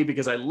the play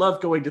because I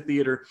love going to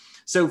theater.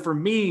 So for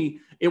me,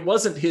 it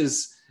wasn't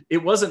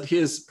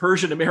his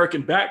Persian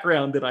American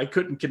background that I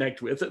couldn't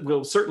connect with.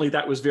 Well, certainly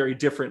that was very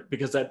different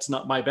because that's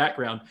not my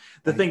background.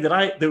 The thing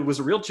that was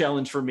a real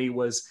challenge for me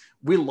was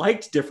we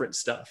liked different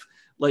stuff.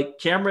 Like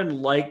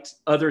Cameron liked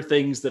other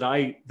things that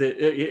I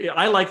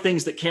like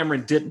things that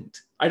Cameron didn't.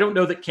 I don't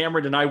know that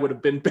Cameron and I would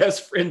have been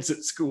best friends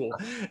at school.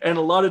 And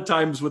a lot of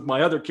times with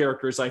my other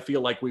characters, I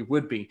feel like we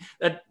would be.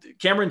 That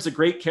Cameron's a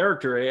great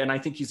character and I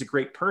think he's a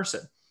great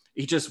person.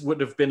 He just would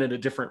have been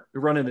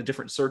run in a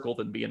different circle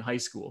than me in high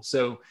school.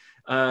 So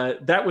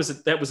that was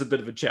a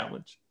bit of a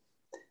challenge.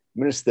 I'm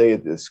going to stay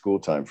at the school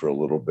time for a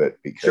little bit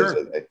because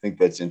Sure. I think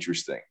that's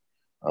interesting.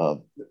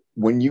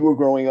 When you were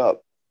growing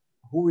up,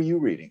 who were you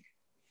reading?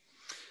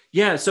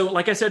 Yeah, so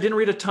like I said, I didn't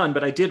read a ton,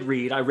 but I did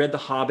read. I read The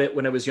Hobbit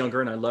when I was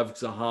younger, and I loved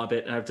The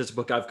Hobbit. And this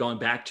book I've gone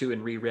back to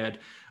and reread.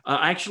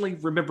 I actually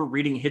remember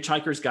reading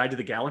Hitchhiker's Guide to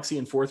the Galaxy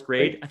in 4th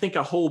grade. I think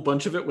a whole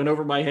bunch of it went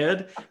over my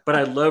head, but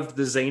I loved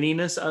the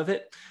zaniness of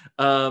it.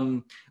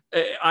 I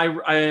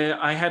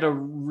had a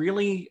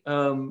really,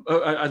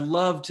 I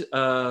loved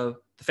The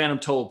Phantom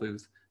Toll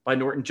Booth by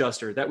Norton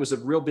Juster. That was a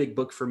real big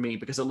book for me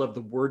because I loved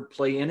the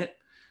wordplay in it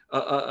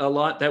a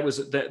lot.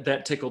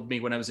 That tickled me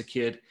when I was a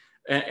kid.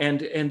 And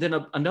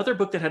then another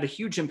book that had a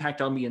huge impact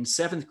on me in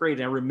 7th grade,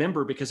 and I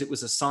remember because it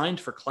was assigned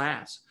for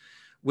class,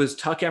 was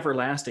Tuck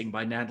Everlasting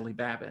by Natalie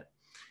Babbitt.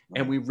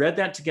 And we read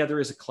that together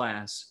as a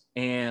class.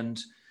 And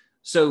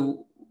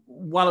so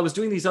while I was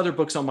doing these other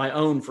books on my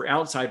own for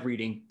outside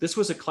reading, this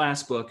was a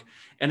class book.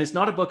 And it's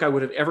not a book I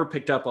would have ever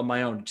picked up on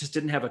my own. It just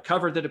didn't have a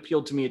cover that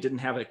appealed to me. It didn't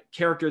have a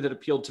character that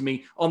appealed to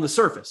me on the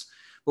surface.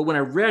 But when I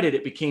read it,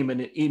 it became an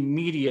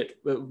immediate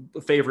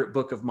favorite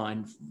book of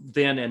mine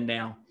then and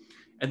now.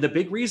 And the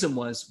big reason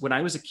was when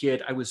I was a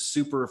kid, I was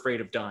super afraid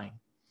of dying.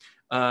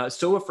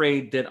 So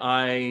afraid that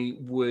I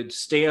would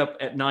stay up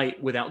at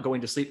night without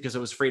going to sleep because I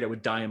was afraid I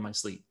would die in my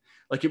sleep.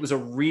 Like it was I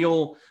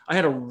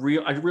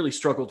really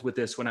struggled with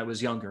this when I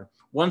was younger.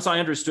 Once I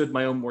understood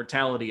my own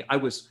mortality, I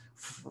was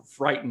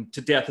frightened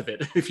to death of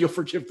it, if you'll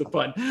forgive the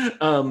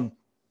pun.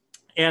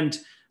 And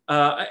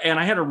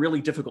I had a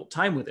really difficult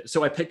time with it.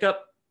 So I pick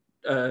up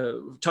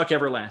Tuck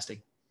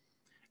Everlasting.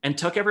 And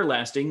Tuck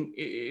Everlasting,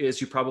 as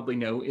you probably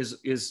know,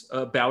 is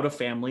about a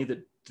family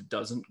that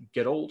doesn't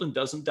get old and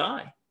doesn't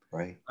die.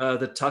 Right.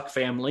 The Tuck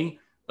family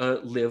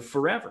live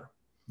forever.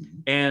 Mm-hmm.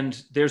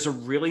 And there's a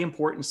really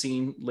important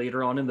scene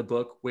later on in the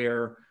book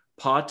where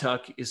Pa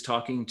Tuck is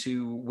talking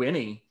to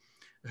Winnie,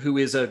 who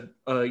is a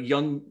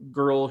young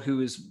girl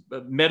who is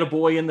met a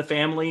boy in the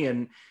family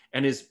and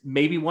is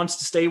maybe wants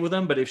to stay with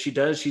him. But if she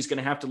does, she's going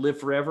to have to live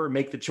forever,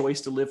 make the choice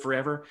to live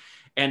forever.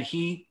 And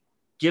he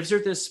gives her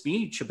this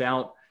speech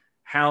about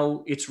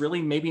how it's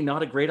really maybe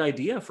not a great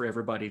idea for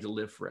everybody to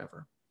live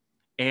forever.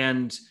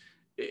 And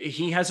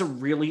he has a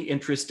really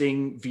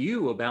interesting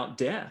view about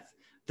death,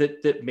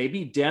 that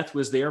maybe death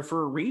was there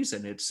for a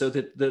reason. It's so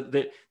that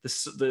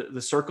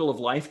the circle of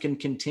life can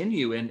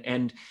continue.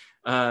 And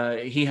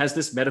He has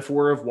this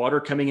metaphor of water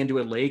coming into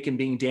a lake and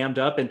being dammed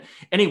up. And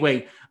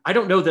anyway, I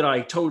don't know that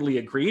I totally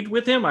agreed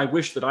with him. I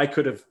wish that I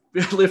could have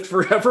lived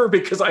forever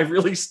because I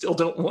really still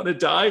don't want to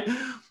die.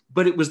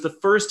 But it was the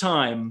first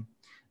time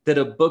that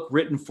a book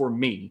written for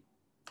me,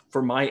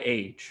 for my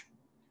age,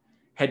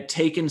 had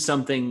taken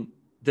something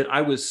that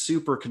I was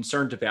super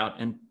concerned about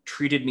and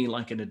treated me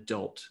like an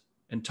adult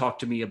and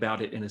talked to me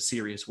about it in a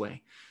serious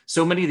way.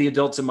 So many of the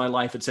adults in my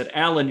life had said,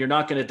 Alan, you're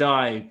not going to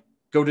die.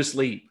 Go to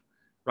sleep,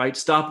 right?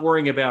 Stop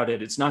worrying about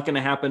it. It's not going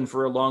to happen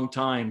for a long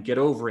time. Get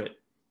over it.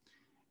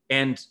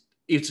 And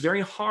it's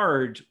very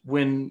hard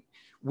when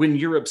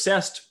you're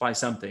obsessed by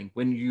something,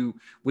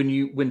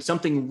 when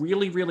something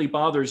really, really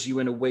bothers you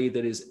in a way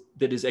that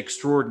is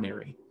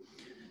extraordinary,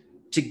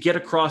 to get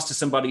across to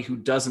somebody who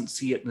doesn't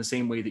see it in the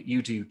same way that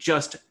you do,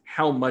 just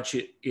how much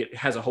it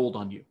has a hold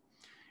on you.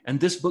 And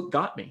this book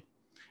got me.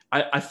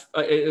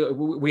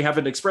 We have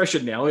an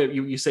expression now.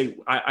 You say,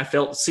 I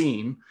felt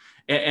seen,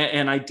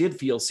 and I did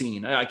feel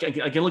seen. I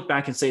can look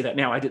back and say that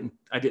now. I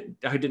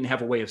didn't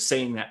have a way of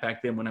saying that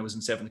back then when I was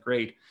in 7th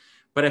grade,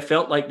 but I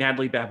felt like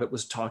Natalie Babbitt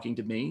was talking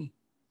to me.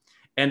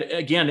 And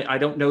again, I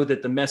don't know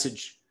that the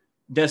message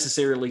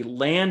necessarily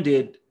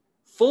landed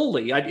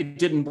fully. I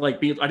didn't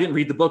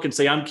read the book and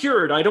say, I'm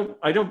cured. I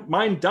don't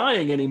mind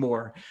dying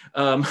anymore.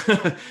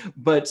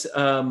 But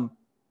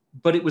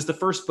it was the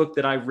first book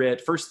that I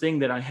read, first thing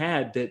that I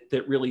had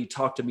that really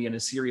talked to me in a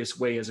serious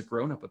way as a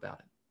grown-up about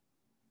it.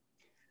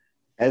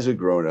 As a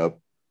grown-up,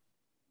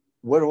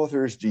 what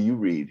authors do you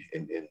read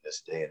in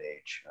this day and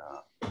age?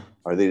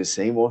 Are they the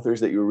same authors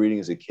that you were reading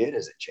as a kid?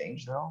 Has it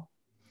changed at all?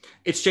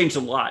 It's changed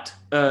a lot.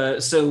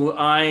 So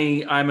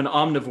I'm an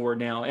omnivore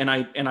now, and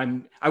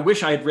I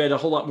wish I had read a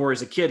whole lot more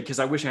as a kid because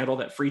I wish I had all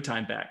that free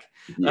time back.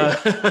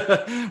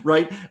 Yeah.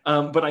 Right.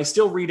 But I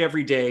still read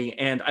every day,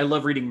 and I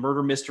love reading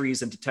murder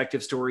mysteries and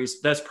detective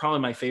stories. That's probably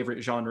my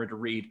favorite genre to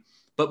read.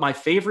 But my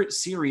favorite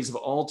series of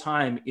all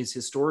time is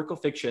historical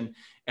fiction,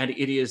 and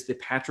it is the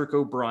Patrick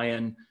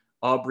O'Brian,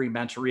 Aubrey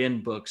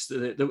Maturin books.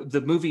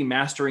 The movie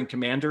Master and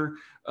Commander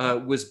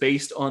was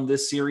based on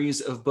this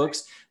series of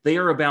books. They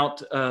are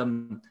about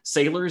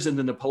sailors in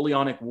the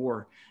Napoleonic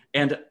War.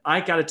 And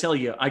I got to tell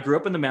you, I grew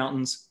up in the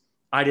mountains.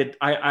 I'm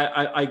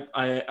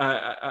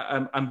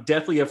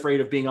deathly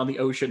afraid of being on the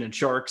ocean and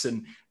sharks,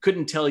 and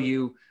couldn't tell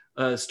you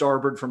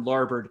starboard from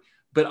larboard.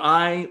 But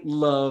I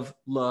love,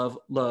 love,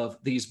 love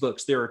these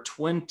books. There are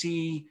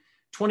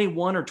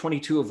 21 or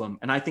 22 of them,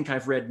 and I think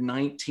I've read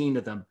 19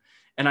 of them.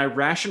 And I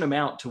ration them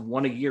out to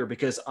one a year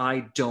because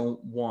I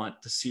don't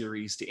want the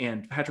series to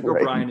end. Patrick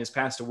O'Brian has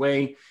passed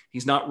away.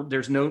 There's not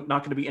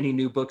going to be any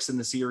new books in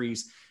the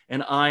series.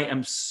 And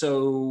I'm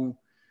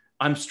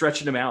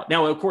stretching them out.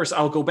 Now, of course,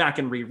 I'll go back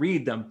and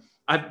reread them.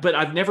 But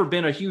I've never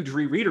been a huge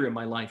rereader in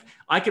my life.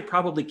 I could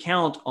probably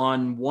count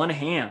on one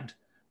hand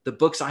the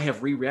books I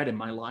have reread in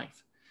my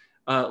life.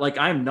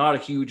 I'm not a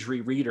huge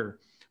rereader.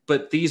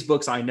 But these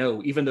books I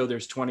know, even though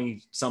there's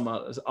 20 some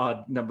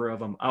odd number of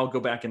them, I'll go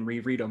back and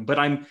reread them. But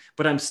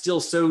I'm still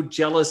so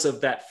jealous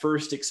of that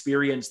first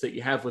experience that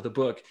you have with a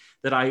book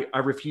that I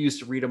refuse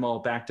to read them all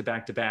back to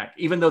back to back,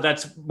 even though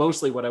that's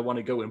mostly what I want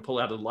to go and pull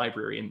out of the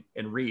library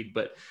and read.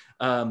 But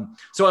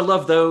so I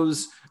love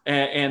those.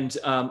 And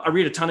I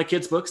read a ton of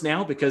kids' books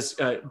now because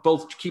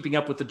both keeping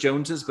up with the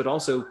Joneses, but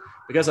also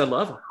because I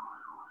love them.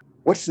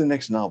 What's the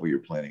next novel you're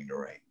planning to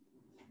write?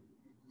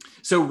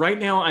 So right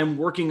now I'm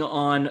working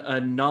on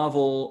a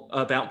novel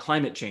about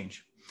climate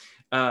change.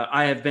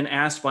 I have been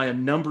asked by a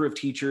number of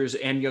teachers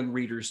and young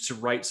readers to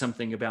write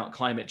something about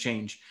climate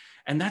change.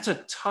 And that's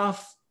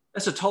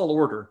a tall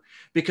order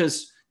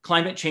because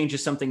climate change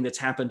is something that's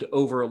happened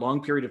over a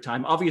long period of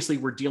time. Obviously,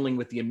 we're dealing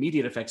with the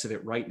immediate effects of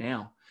it right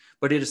now,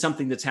 but it is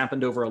something that's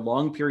happened over a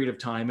long period of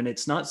time. And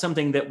it's not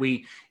something that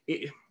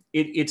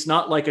it's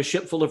not like a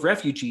ship full of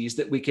refugees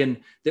that we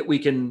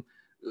can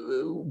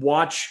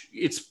watch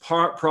its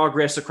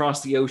progress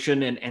across the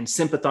ocean and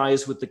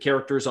sympathize with the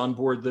characters on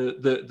board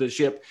the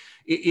ship.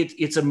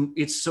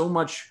 It's so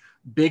much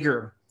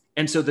bigger.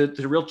 And so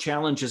the real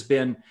challenge has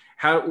been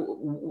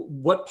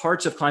what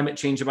parts of climate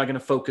change am I going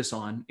to focus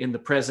on in the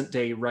present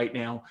day right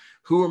now?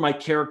 Who are my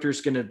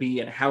characters going to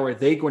be, and how are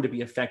they going to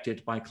be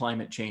affected by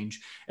climate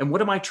change? And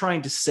what am I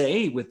trying to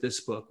say with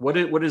this book? What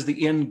is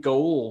the end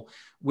goal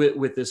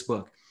with this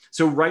book?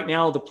 So right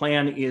now the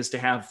plan is to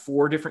have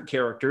 4 different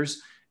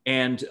characters,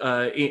 and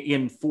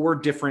in 4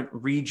 different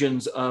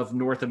regions of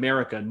North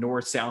America,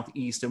 north, south,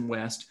 east, and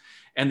west.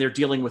 And they're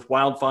dealing with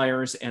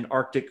wildfires and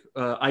Arctic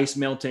ice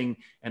melting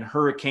and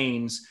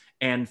hurricanes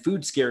and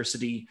food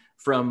scarcity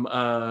from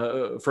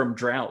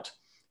drought,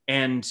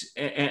 and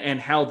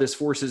how this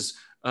forces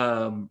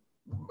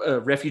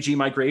refugee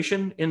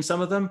migration in some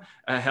of them,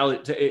 how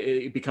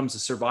it becomes a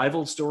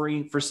survival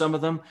story for some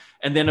of them.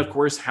 And then, of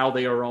course, how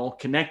they are all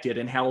connected,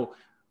 and how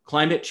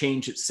climate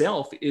change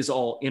itself is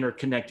all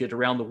interconnected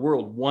around the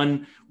world.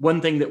 One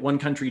thing that one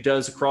country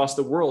does across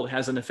the world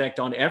has an effect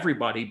on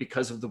everybody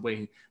because of the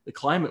way the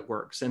climate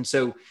works. And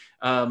so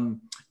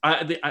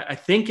I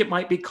think it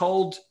might be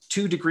called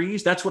 2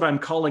 degrees. That's what I'm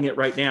calling it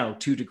right now,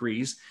 2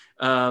 degrees.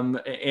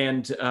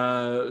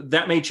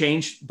 That may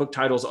change. Book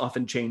titles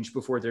often change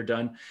before they're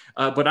done.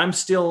 But I'm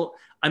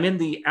in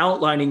the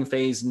outlining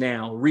phase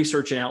now,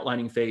 research and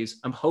outlining phase.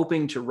 I'm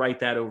hoping to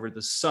write that over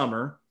the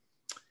summer,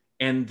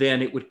 and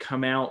then it would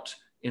come out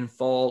in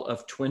fall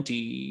of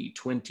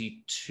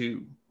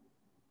 2022.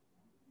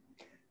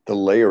 The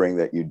layering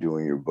that you do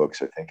in your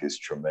books, I think, is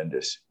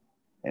tremendous.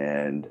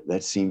 And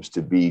that seems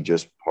to be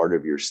just part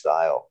of your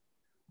style.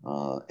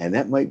 And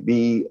that might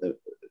be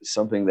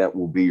something that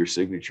will be your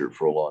signature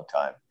for a long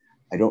time.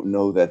 I don't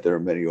know that there are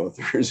many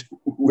authors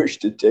who wish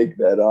to take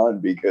that on,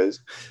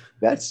 because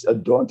that's a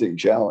daunting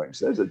challenge.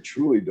 That's a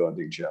truly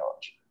daunting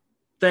challenge.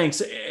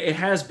 Thanks. It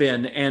has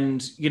been.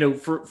 And, you know,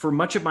 for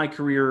much of my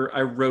career,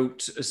 I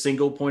wrote a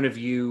single point of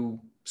view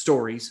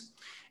stories.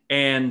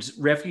 And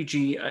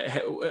Refugee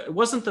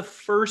wasn't the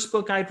first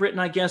book I'd written,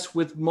 I guess,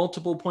 with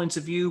multiple points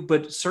of view,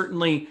 but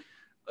certainly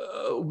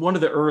one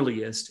of the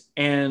earliest,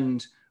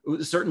 and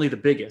certainly the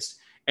biggest.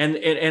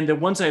 And the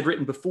ones I had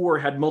written before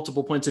had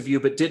multiple points of view,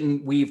 but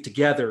didn't weave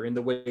together in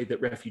the way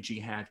that Refugee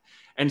had.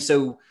 And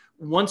so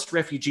once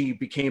Refugee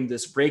became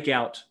this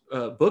breakout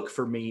book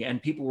for me,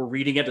 and people were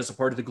reading it as a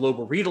part of the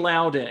global read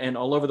aloud and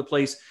all over the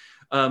place,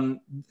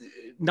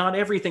 not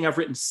everything I've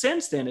written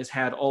since then has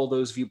had all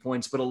those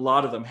viewpoints, but a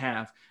lot of them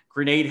have.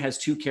 Grenade has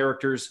 2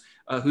 characters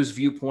whose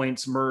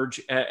viewpoints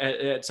merge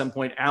at some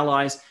point.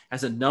 Allies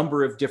has a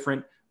number of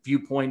different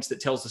viewpoints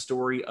that tells the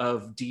story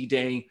of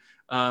D-Day.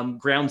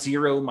 Ground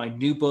Zero, my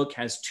new book,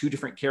 has 2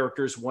 different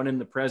characters, one in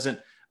the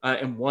present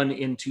and one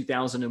in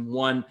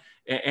 2001.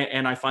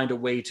 And I find a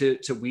way to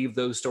weave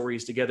those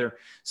stories together.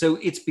 So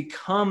it's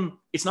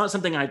not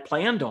something I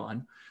planned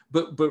on,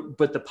 but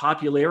the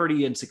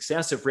popularity and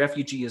success of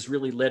Refugee has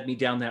really led me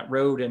down that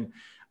road. And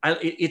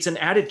it's an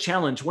added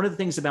challenge. One of the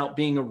things about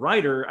being a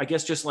writer, I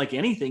guess, just like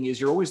anything, is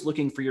you're always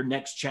looking for your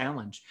next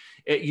challenge.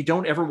 You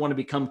don't ever want to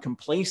become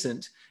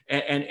complacent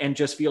and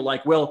just feel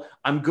like, well,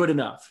 I'm good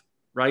enough,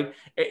 right?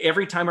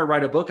 Every time I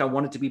write a book, I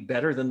want it to be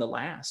better than the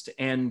last.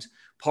 And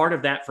part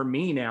of that for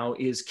me now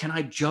is, can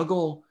I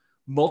juggle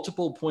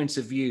multiple points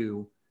of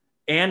view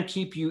and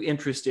keep you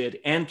interested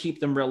and keep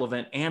them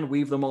relevant and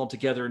weave them all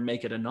together and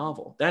make it a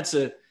novel? That's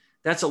a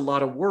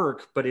lot of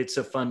work, but it's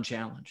a fun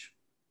challenge.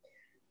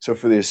 So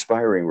for the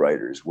aspiring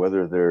writers,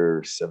 whether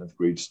they're 7th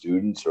grade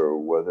students or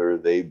whether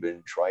they've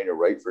been trying to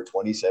write for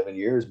 27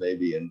 years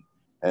maybe and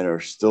are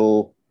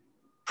still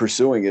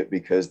pursuing it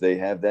because they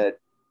have that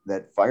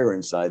fire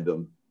inside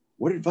them,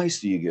 what advice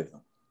do you give them?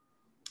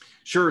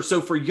 Sure.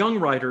 So for young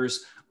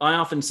writers, I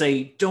often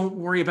say, don't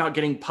worry about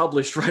getting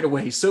published right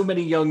away. So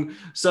many young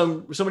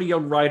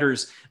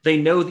writers, they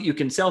know that you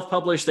can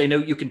self-publish. They know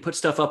you can put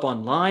stuff up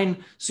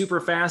online super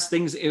fast.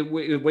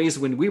 In ways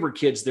when we were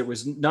kids, there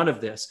was none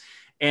of this.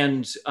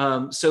 And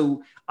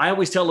so I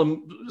always tell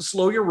them,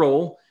 slow your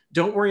roll.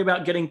 Don't worry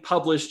about getting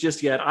published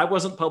just yet. I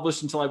wasn't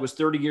published until I was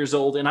 30 years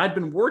old, and I'd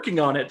been working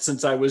on it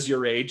since I was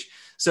your age.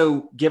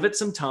 So give it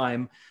some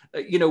time.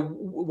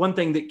 One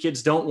thing that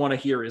kids don't want to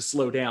hear is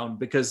slow down,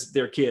 because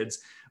they're kids.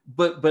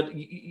 But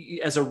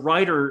as a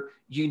writer,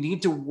 you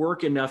need to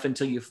work enough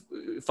until you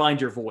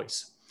find your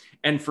voice.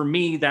 And for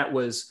me, that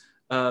was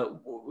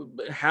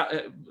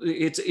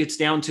it's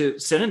down to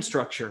sentence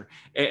structure.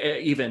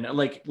 Even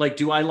like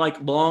do I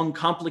like long,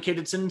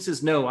 complicated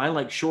sentences? No, I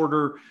like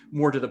shorter,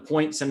 more to the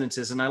point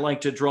sentences. And I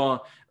like to draw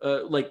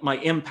like my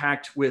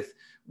impact with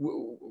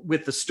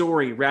the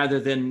story rather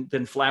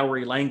than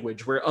flowery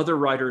language, where other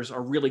writers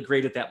are really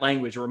great at that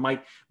language, or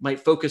might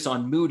focus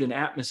on mood and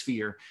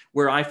atmosphere,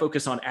 where I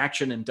focus on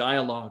action and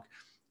dialogue.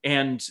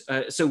 And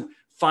so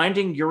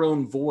finding your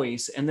own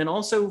voice, and then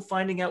also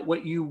finding out what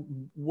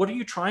are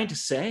you trying to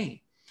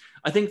say?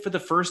 I think for the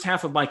first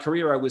half of my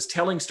career, I was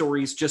telling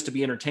stories just to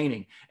be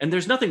entertaining. And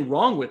there's nothing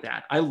wrong with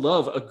that. I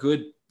love a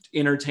good,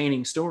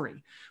 entertaining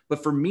story.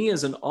 But for me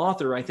as an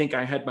author, I think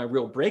I had my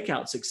real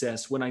breakout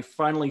success when I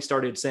finally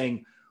started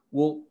saying,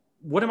 well,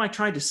 what am I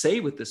trying to say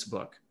with this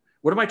book?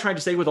 What am I trying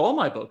to say with all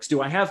my books? Do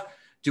I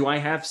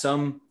have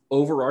some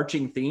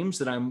overarching themes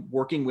that I'm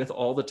working with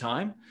all the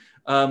time?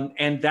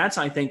 And that's,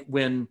 I think,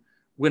 when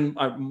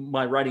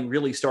my writing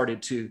really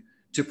started to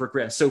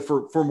progress. So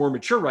for more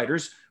mature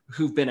writers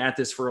who've been at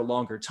this for a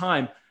longer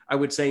time, I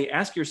would say,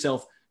 ask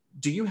yourself,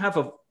 do you have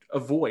a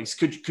voice?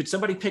 Could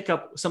somebody pick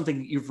up something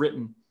that you've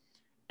written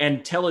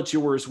and tell it's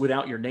yours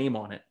without your name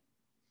on it?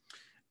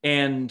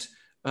 And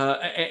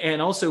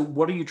also,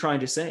 what are you trying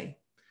to say?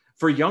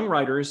 For young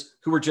writers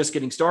who are just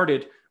getting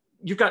started,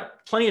 you've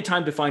got plenty of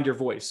time to find your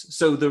voice.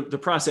 So the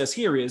process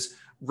here is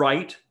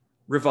write,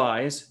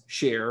 revise,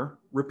 share,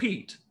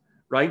 repeat,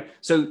 right?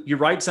 So you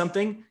write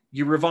something,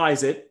 you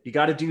revise it, you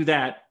got to do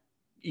that.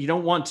 You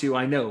don't want to,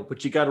 I know,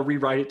 but you got to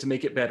rewrite it to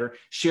make it better.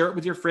 Share it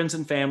with your friends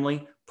and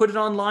family. Put it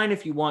online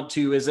if you want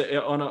to,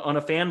 on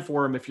a fan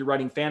forum if you're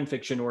writing fan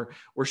fiction, or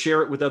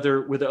share it with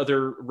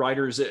other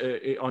writers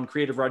on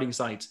creative writing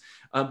sites.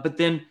 But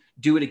then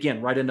do it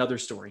again. Write another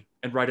story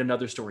and write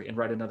another story and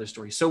write another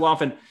story. So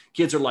often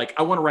kids are like,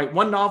 I want to write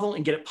one novel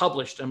and get it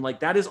published. I'm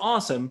like, that is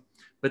awesome.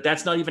 But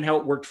that's not even how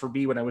it worked for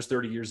me when I was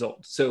 30 years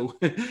old. So,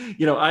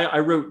 I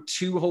wrote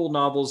 2 whole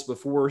novels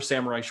before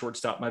Samurai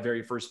Shortstop, my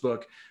very first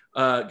book,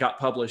 got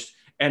published,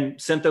 and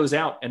sent those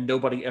out, and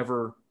nobody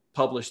ever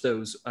published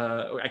those.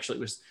 Actually,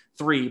 it was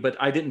 3, but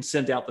I didn't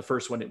send out the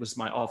first one. It was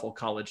my awful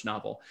college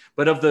novel.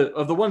 But of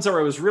the ones where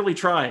I was really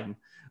trying,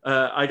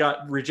 I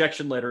got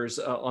rejection letters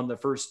on the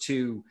first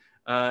 2,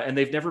 and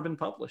they've never been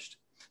published.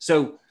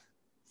 So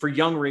for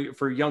young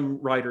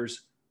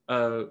writers,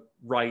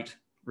 write,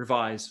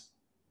 revise,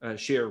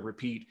 share,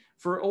 repeat.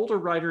 For older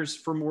writers,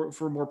 for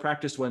more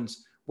practiced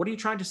ones, what are you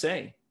trying to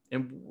say?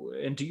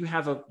 And do you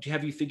have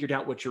you figured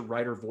out what your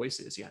writer voice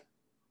is yet?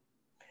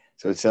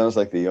 So it sounds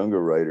like the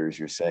younger writers,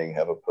 you're saying,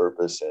 have a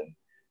purpose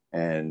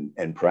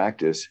and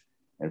practice.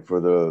 And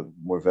for the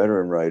more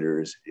veteran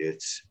writers,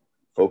 it's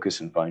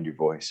focus and find your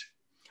voice.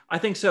 I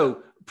think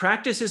so.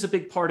 Practice is a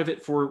big part of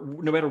it for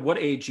no matter what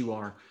age you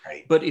are.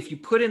 Right. But if you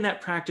put in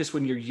that practice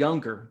when you're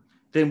younger,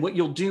 then what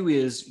you'll do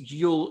is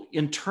you'll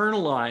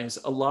internalize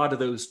a lot of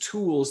those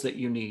tools that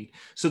you need,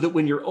 so that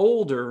when you're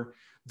older,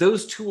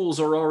 those tools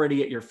are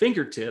already at your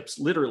fingertips,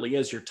 literally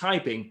as you're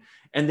typing.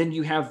 And then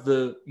you have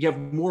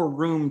more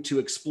room to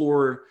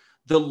explore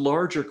the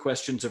larger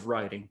questions of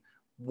writing.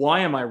 Why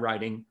am I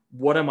writing?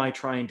 What am I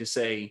trying to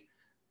say?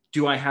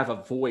 Do I have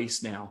a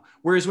voice now?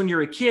 Whereas when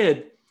you're a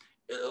kid,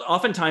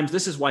 oftentimes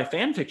this is why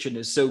fan fiction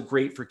is so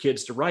great for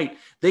kids to write.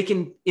 They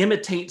can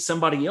imitate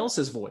somebody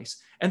else's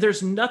voice. And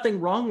there's nothing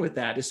wrong with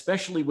that,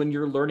 especially when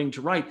you're learning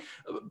to write.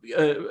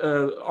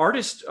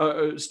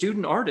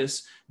 Student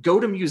artists go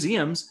to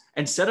museums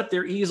and set up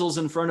their easels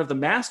in front of the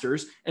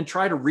masters and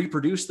try to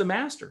reproduce the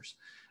masters.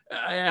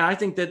 I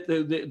think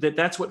that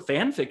that's what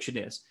fan fiction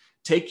is.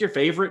 Take your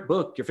favorite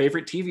book, your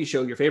favorite TV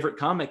show, your favorite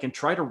comic, and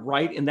try to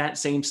write in that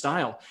same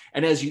style.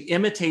 And as you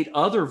imitate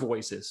other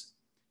voices,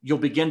 you'll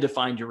begin to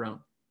find your own.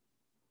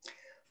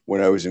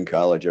 When I was in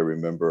college, I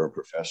remember our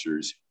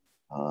professors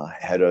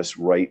had us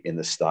write in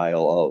the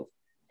style of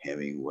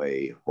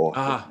Hemingway,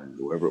 Hawthorne,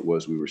 whoever it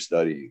was we were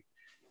studying.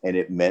 And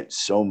it meant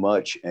so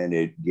much, and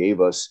it gave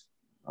us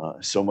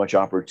so much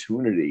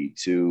opportunity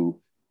to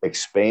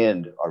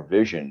expand our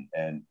vision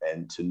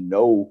and to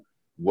know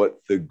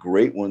what the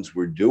great ones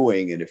were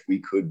doing. And if we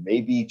could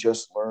maybe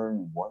just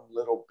learn one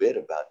little bit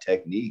about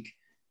technique,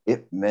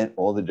 it meant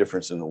all the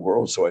difference in the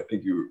world. So I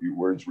think your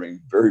words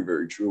ring very,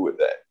 very true with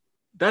that.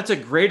 That's a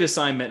great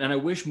assignment. And I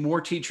wish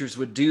more teachers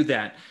would do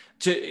that,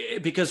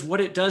 because what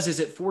it does is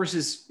it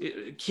forces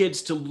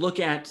kids to look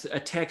at a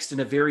text in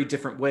a very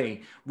different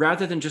way.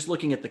 Rather than just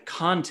looking at the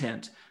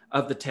content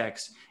of the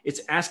text,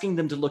 it's asking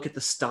them to look at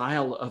the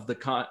style of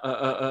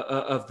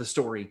the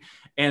story.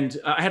 And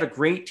I had a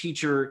great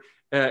teacher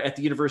at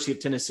the University of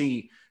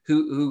Tennessee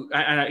who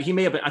he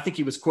may have been, I think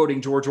he was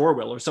quoting George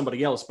Orwell or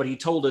somebody else, but he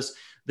told us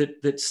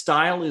that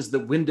style is the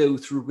window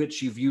through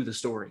which you view the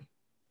story,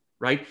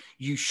 right?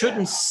 You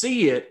shouldn't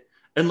see it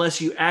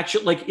unless you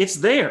actually, like, it's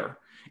there.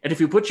 And if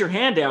you put your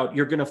hand out,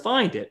 you're going to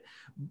find it.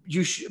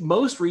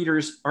 Most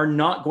readers are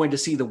not going to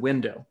see the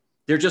window.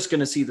 They're just going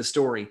to see the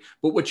story.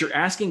 But what you're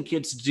asking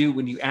kids to do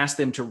when you ask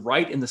them to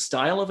write in the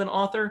style of an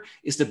author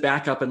is to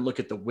back up and look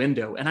at the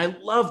window. And I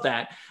love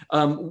that.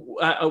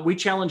 We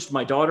challenged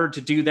my daughter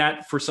to do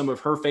that for some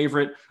of her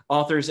favorite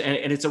authors.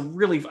 And it's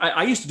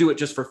I used to do it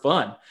just for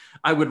fun.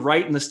 I would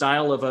write in the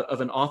style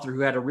of an author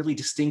who had a really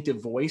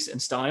distinctive voice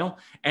and style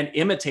and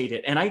imitate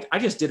it. And I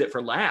just did it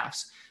for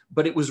laughs.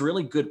 But it was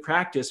really good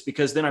practice,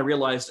 because then I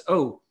realized,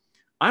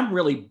 I'm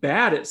really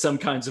bad at some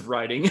kinds of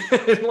writing.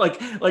 like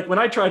when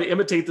I try to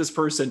imitate this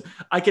person,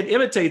 I can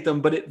imitate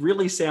them, but it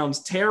really sounds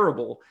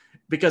terrible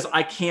because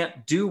I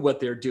can't do what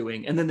they're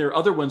doing. And then there are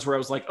other ones where I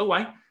was like,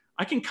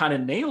 I can kind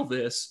of nail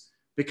this,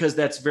 because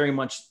that's very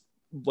much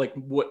like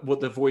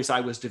what the voice I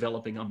was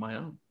developing on my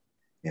own.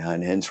 Yeah,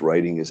 and hence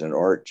writing is an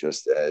art,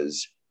 just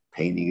as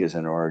painting is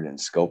an art and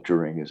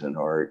sculpturing is an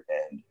art,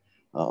 and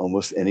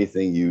almost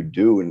anything you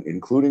do,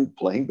 including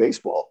playing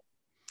baseball.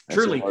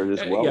 Truly,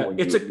 as well,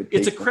 yeah,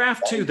 it's a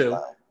craft too,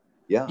 though.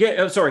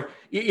 Yeah. Sorry,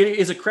 it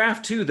is a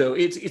craft too, though.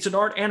 It's an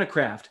art and a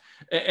craft,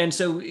 and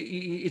so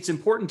it's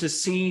important to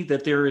see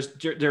that there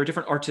are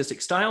different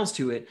artistic styles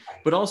to it,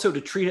 but also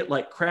to treat it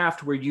like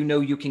craft, where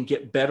you can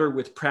get better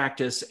with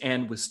practice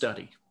and with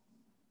study.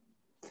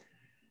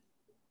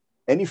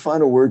 Any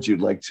final words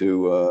you'd like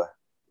to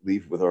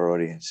leave with our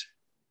audience?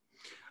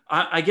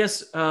 I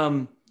guess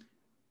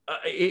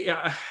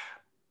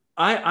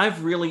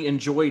I've really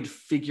enjoyed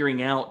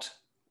figuring out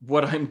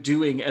what I'm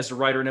doing as a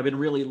writer, and I've been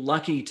really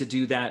lucky to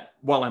do that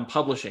while I'm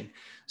publishing.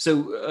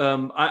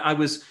 So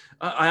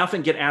I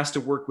often get asked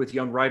to work with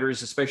young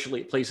writers,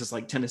 especially at places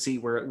like Tennessee,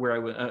 where I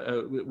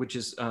which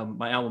is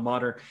my alma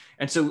mater.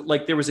 And so,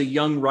 like, there was a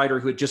young writer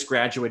who had just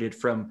graduated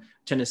from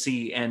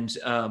Tennessee, and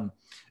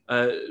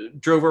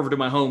drove over to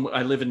my home.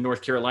 I live in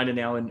North Carolina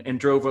now, and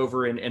drove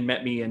over and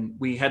met me, and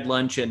we had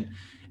lunch, and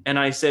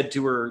I said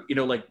to her,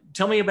 like,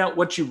 tell me about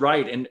what you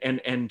write,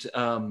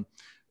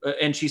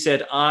 and she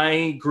said,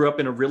 I grew up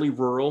in a really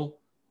rural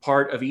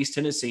part of East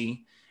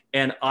Tennessee,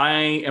 and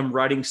I am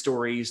writing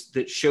stories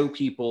that show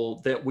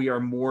people that we are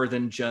more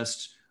than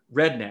just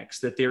rednecks,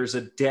 that there's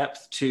a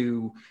depth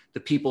to the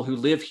people who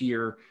live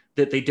here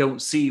that they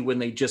don't see when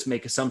they just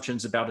make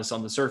assumptions about us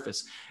on the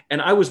surface.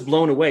 And I was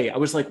blown away. I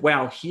was like,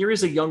 wow, here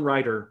is a young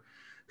writer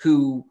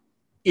who,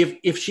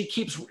 if she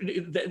keeps,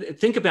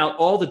 think about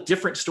all the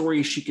different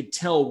stories she could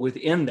tell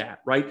within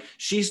that, right?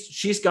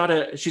 She's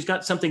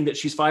got something that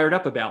she's fired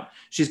up about.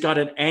 She's got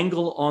an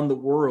angle on the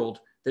world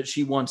that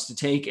she wants to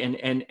take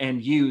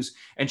and use.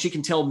 And she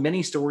can tell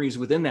many stories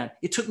within that.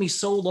 It took me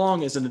so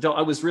long as an adult.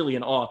 I was really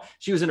in awe.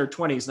 She was in her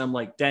 20s, and I'm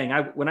like, dang,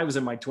 when I was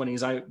in my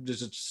 20s, I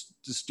was just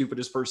the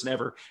stupidest person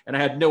ever. And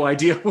I had no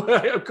idea.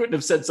 I couldn't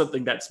have said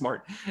something that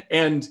smart.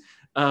 And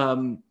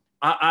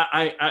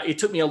it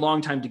took me a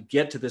long time to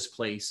get to this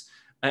place.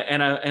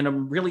 And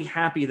I'm really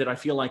happy that I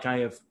feel like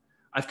I've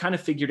kind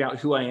of figured out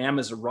who I am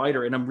as a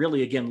writer. And I'm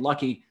really, again,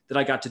 lucky that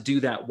I got to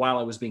do that while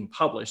I was being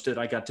published, that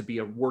I got to be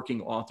a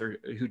working author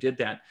who did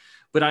that.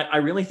 But I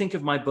really think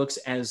of my books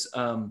as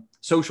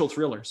social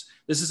thrillers.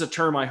 This is a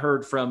term I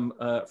heard from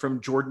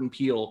Jordan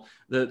Peele,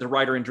 the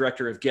writer and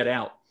director of Get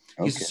Out.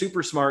 Okay. He's a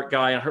super smart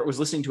guy. I was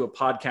listening to a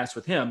podcast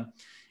with him,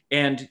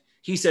 and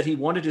he said he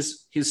wanted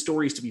his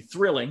stories to be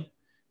thrilling,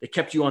 that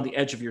kept you on the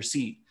edge of your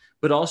seat,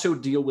 but also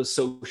deal with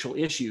social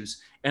issues.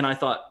 And I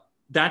thought,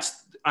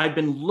 I'd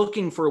been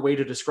looking for a way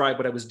to describe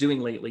what I was doing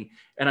lately.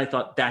 And I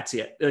thought, that's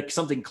it. Like,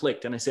 something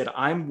clicked. And I said,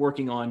 I'm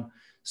working on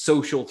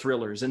social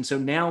thrillers. And so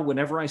now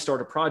whenever I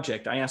start a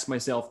project, I ask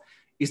myself,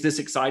 is this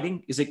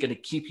exciting? Is it going to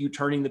keep you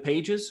turning the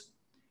pages?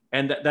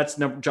 And that's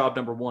job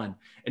number one.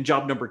 And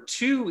job number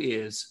two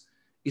is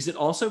it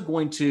also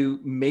going to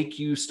make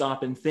you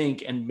stop and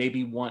think and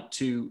maybe want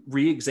to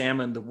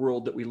re-examine the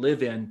world that we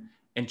live in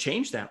and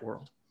change that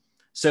world?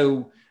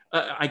 So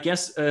I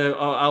guess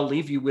I'll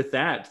leave you with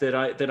that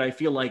I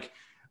feel like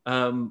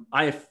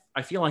I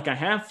feel like I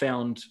have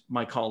found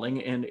my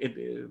calling, and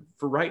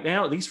for right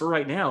now, at least for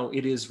right now,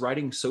 it is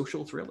writing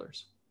social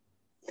thrillers.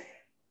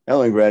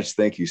 Alan Gratz,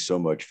 thank you so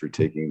much for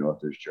taking an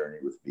author's journey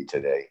with me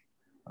today.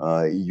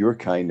 Your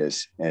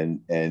kindness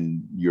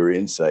and your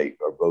insight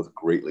are both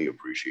greatly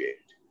appreciated.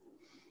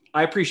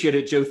 I appreciate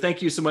it, Joe.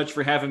 Thank you so much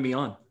for having me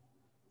on.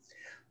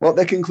 Well,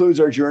 that concludes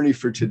our journey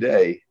for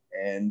today.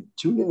 And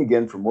tune in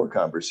again for more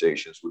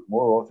conversations with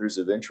more authors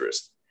of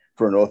interest.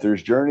 For An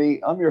Author's Journey,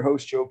 I'm your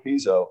host, Joe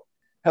Pizzo.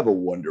 Have a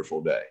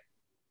wonderful day.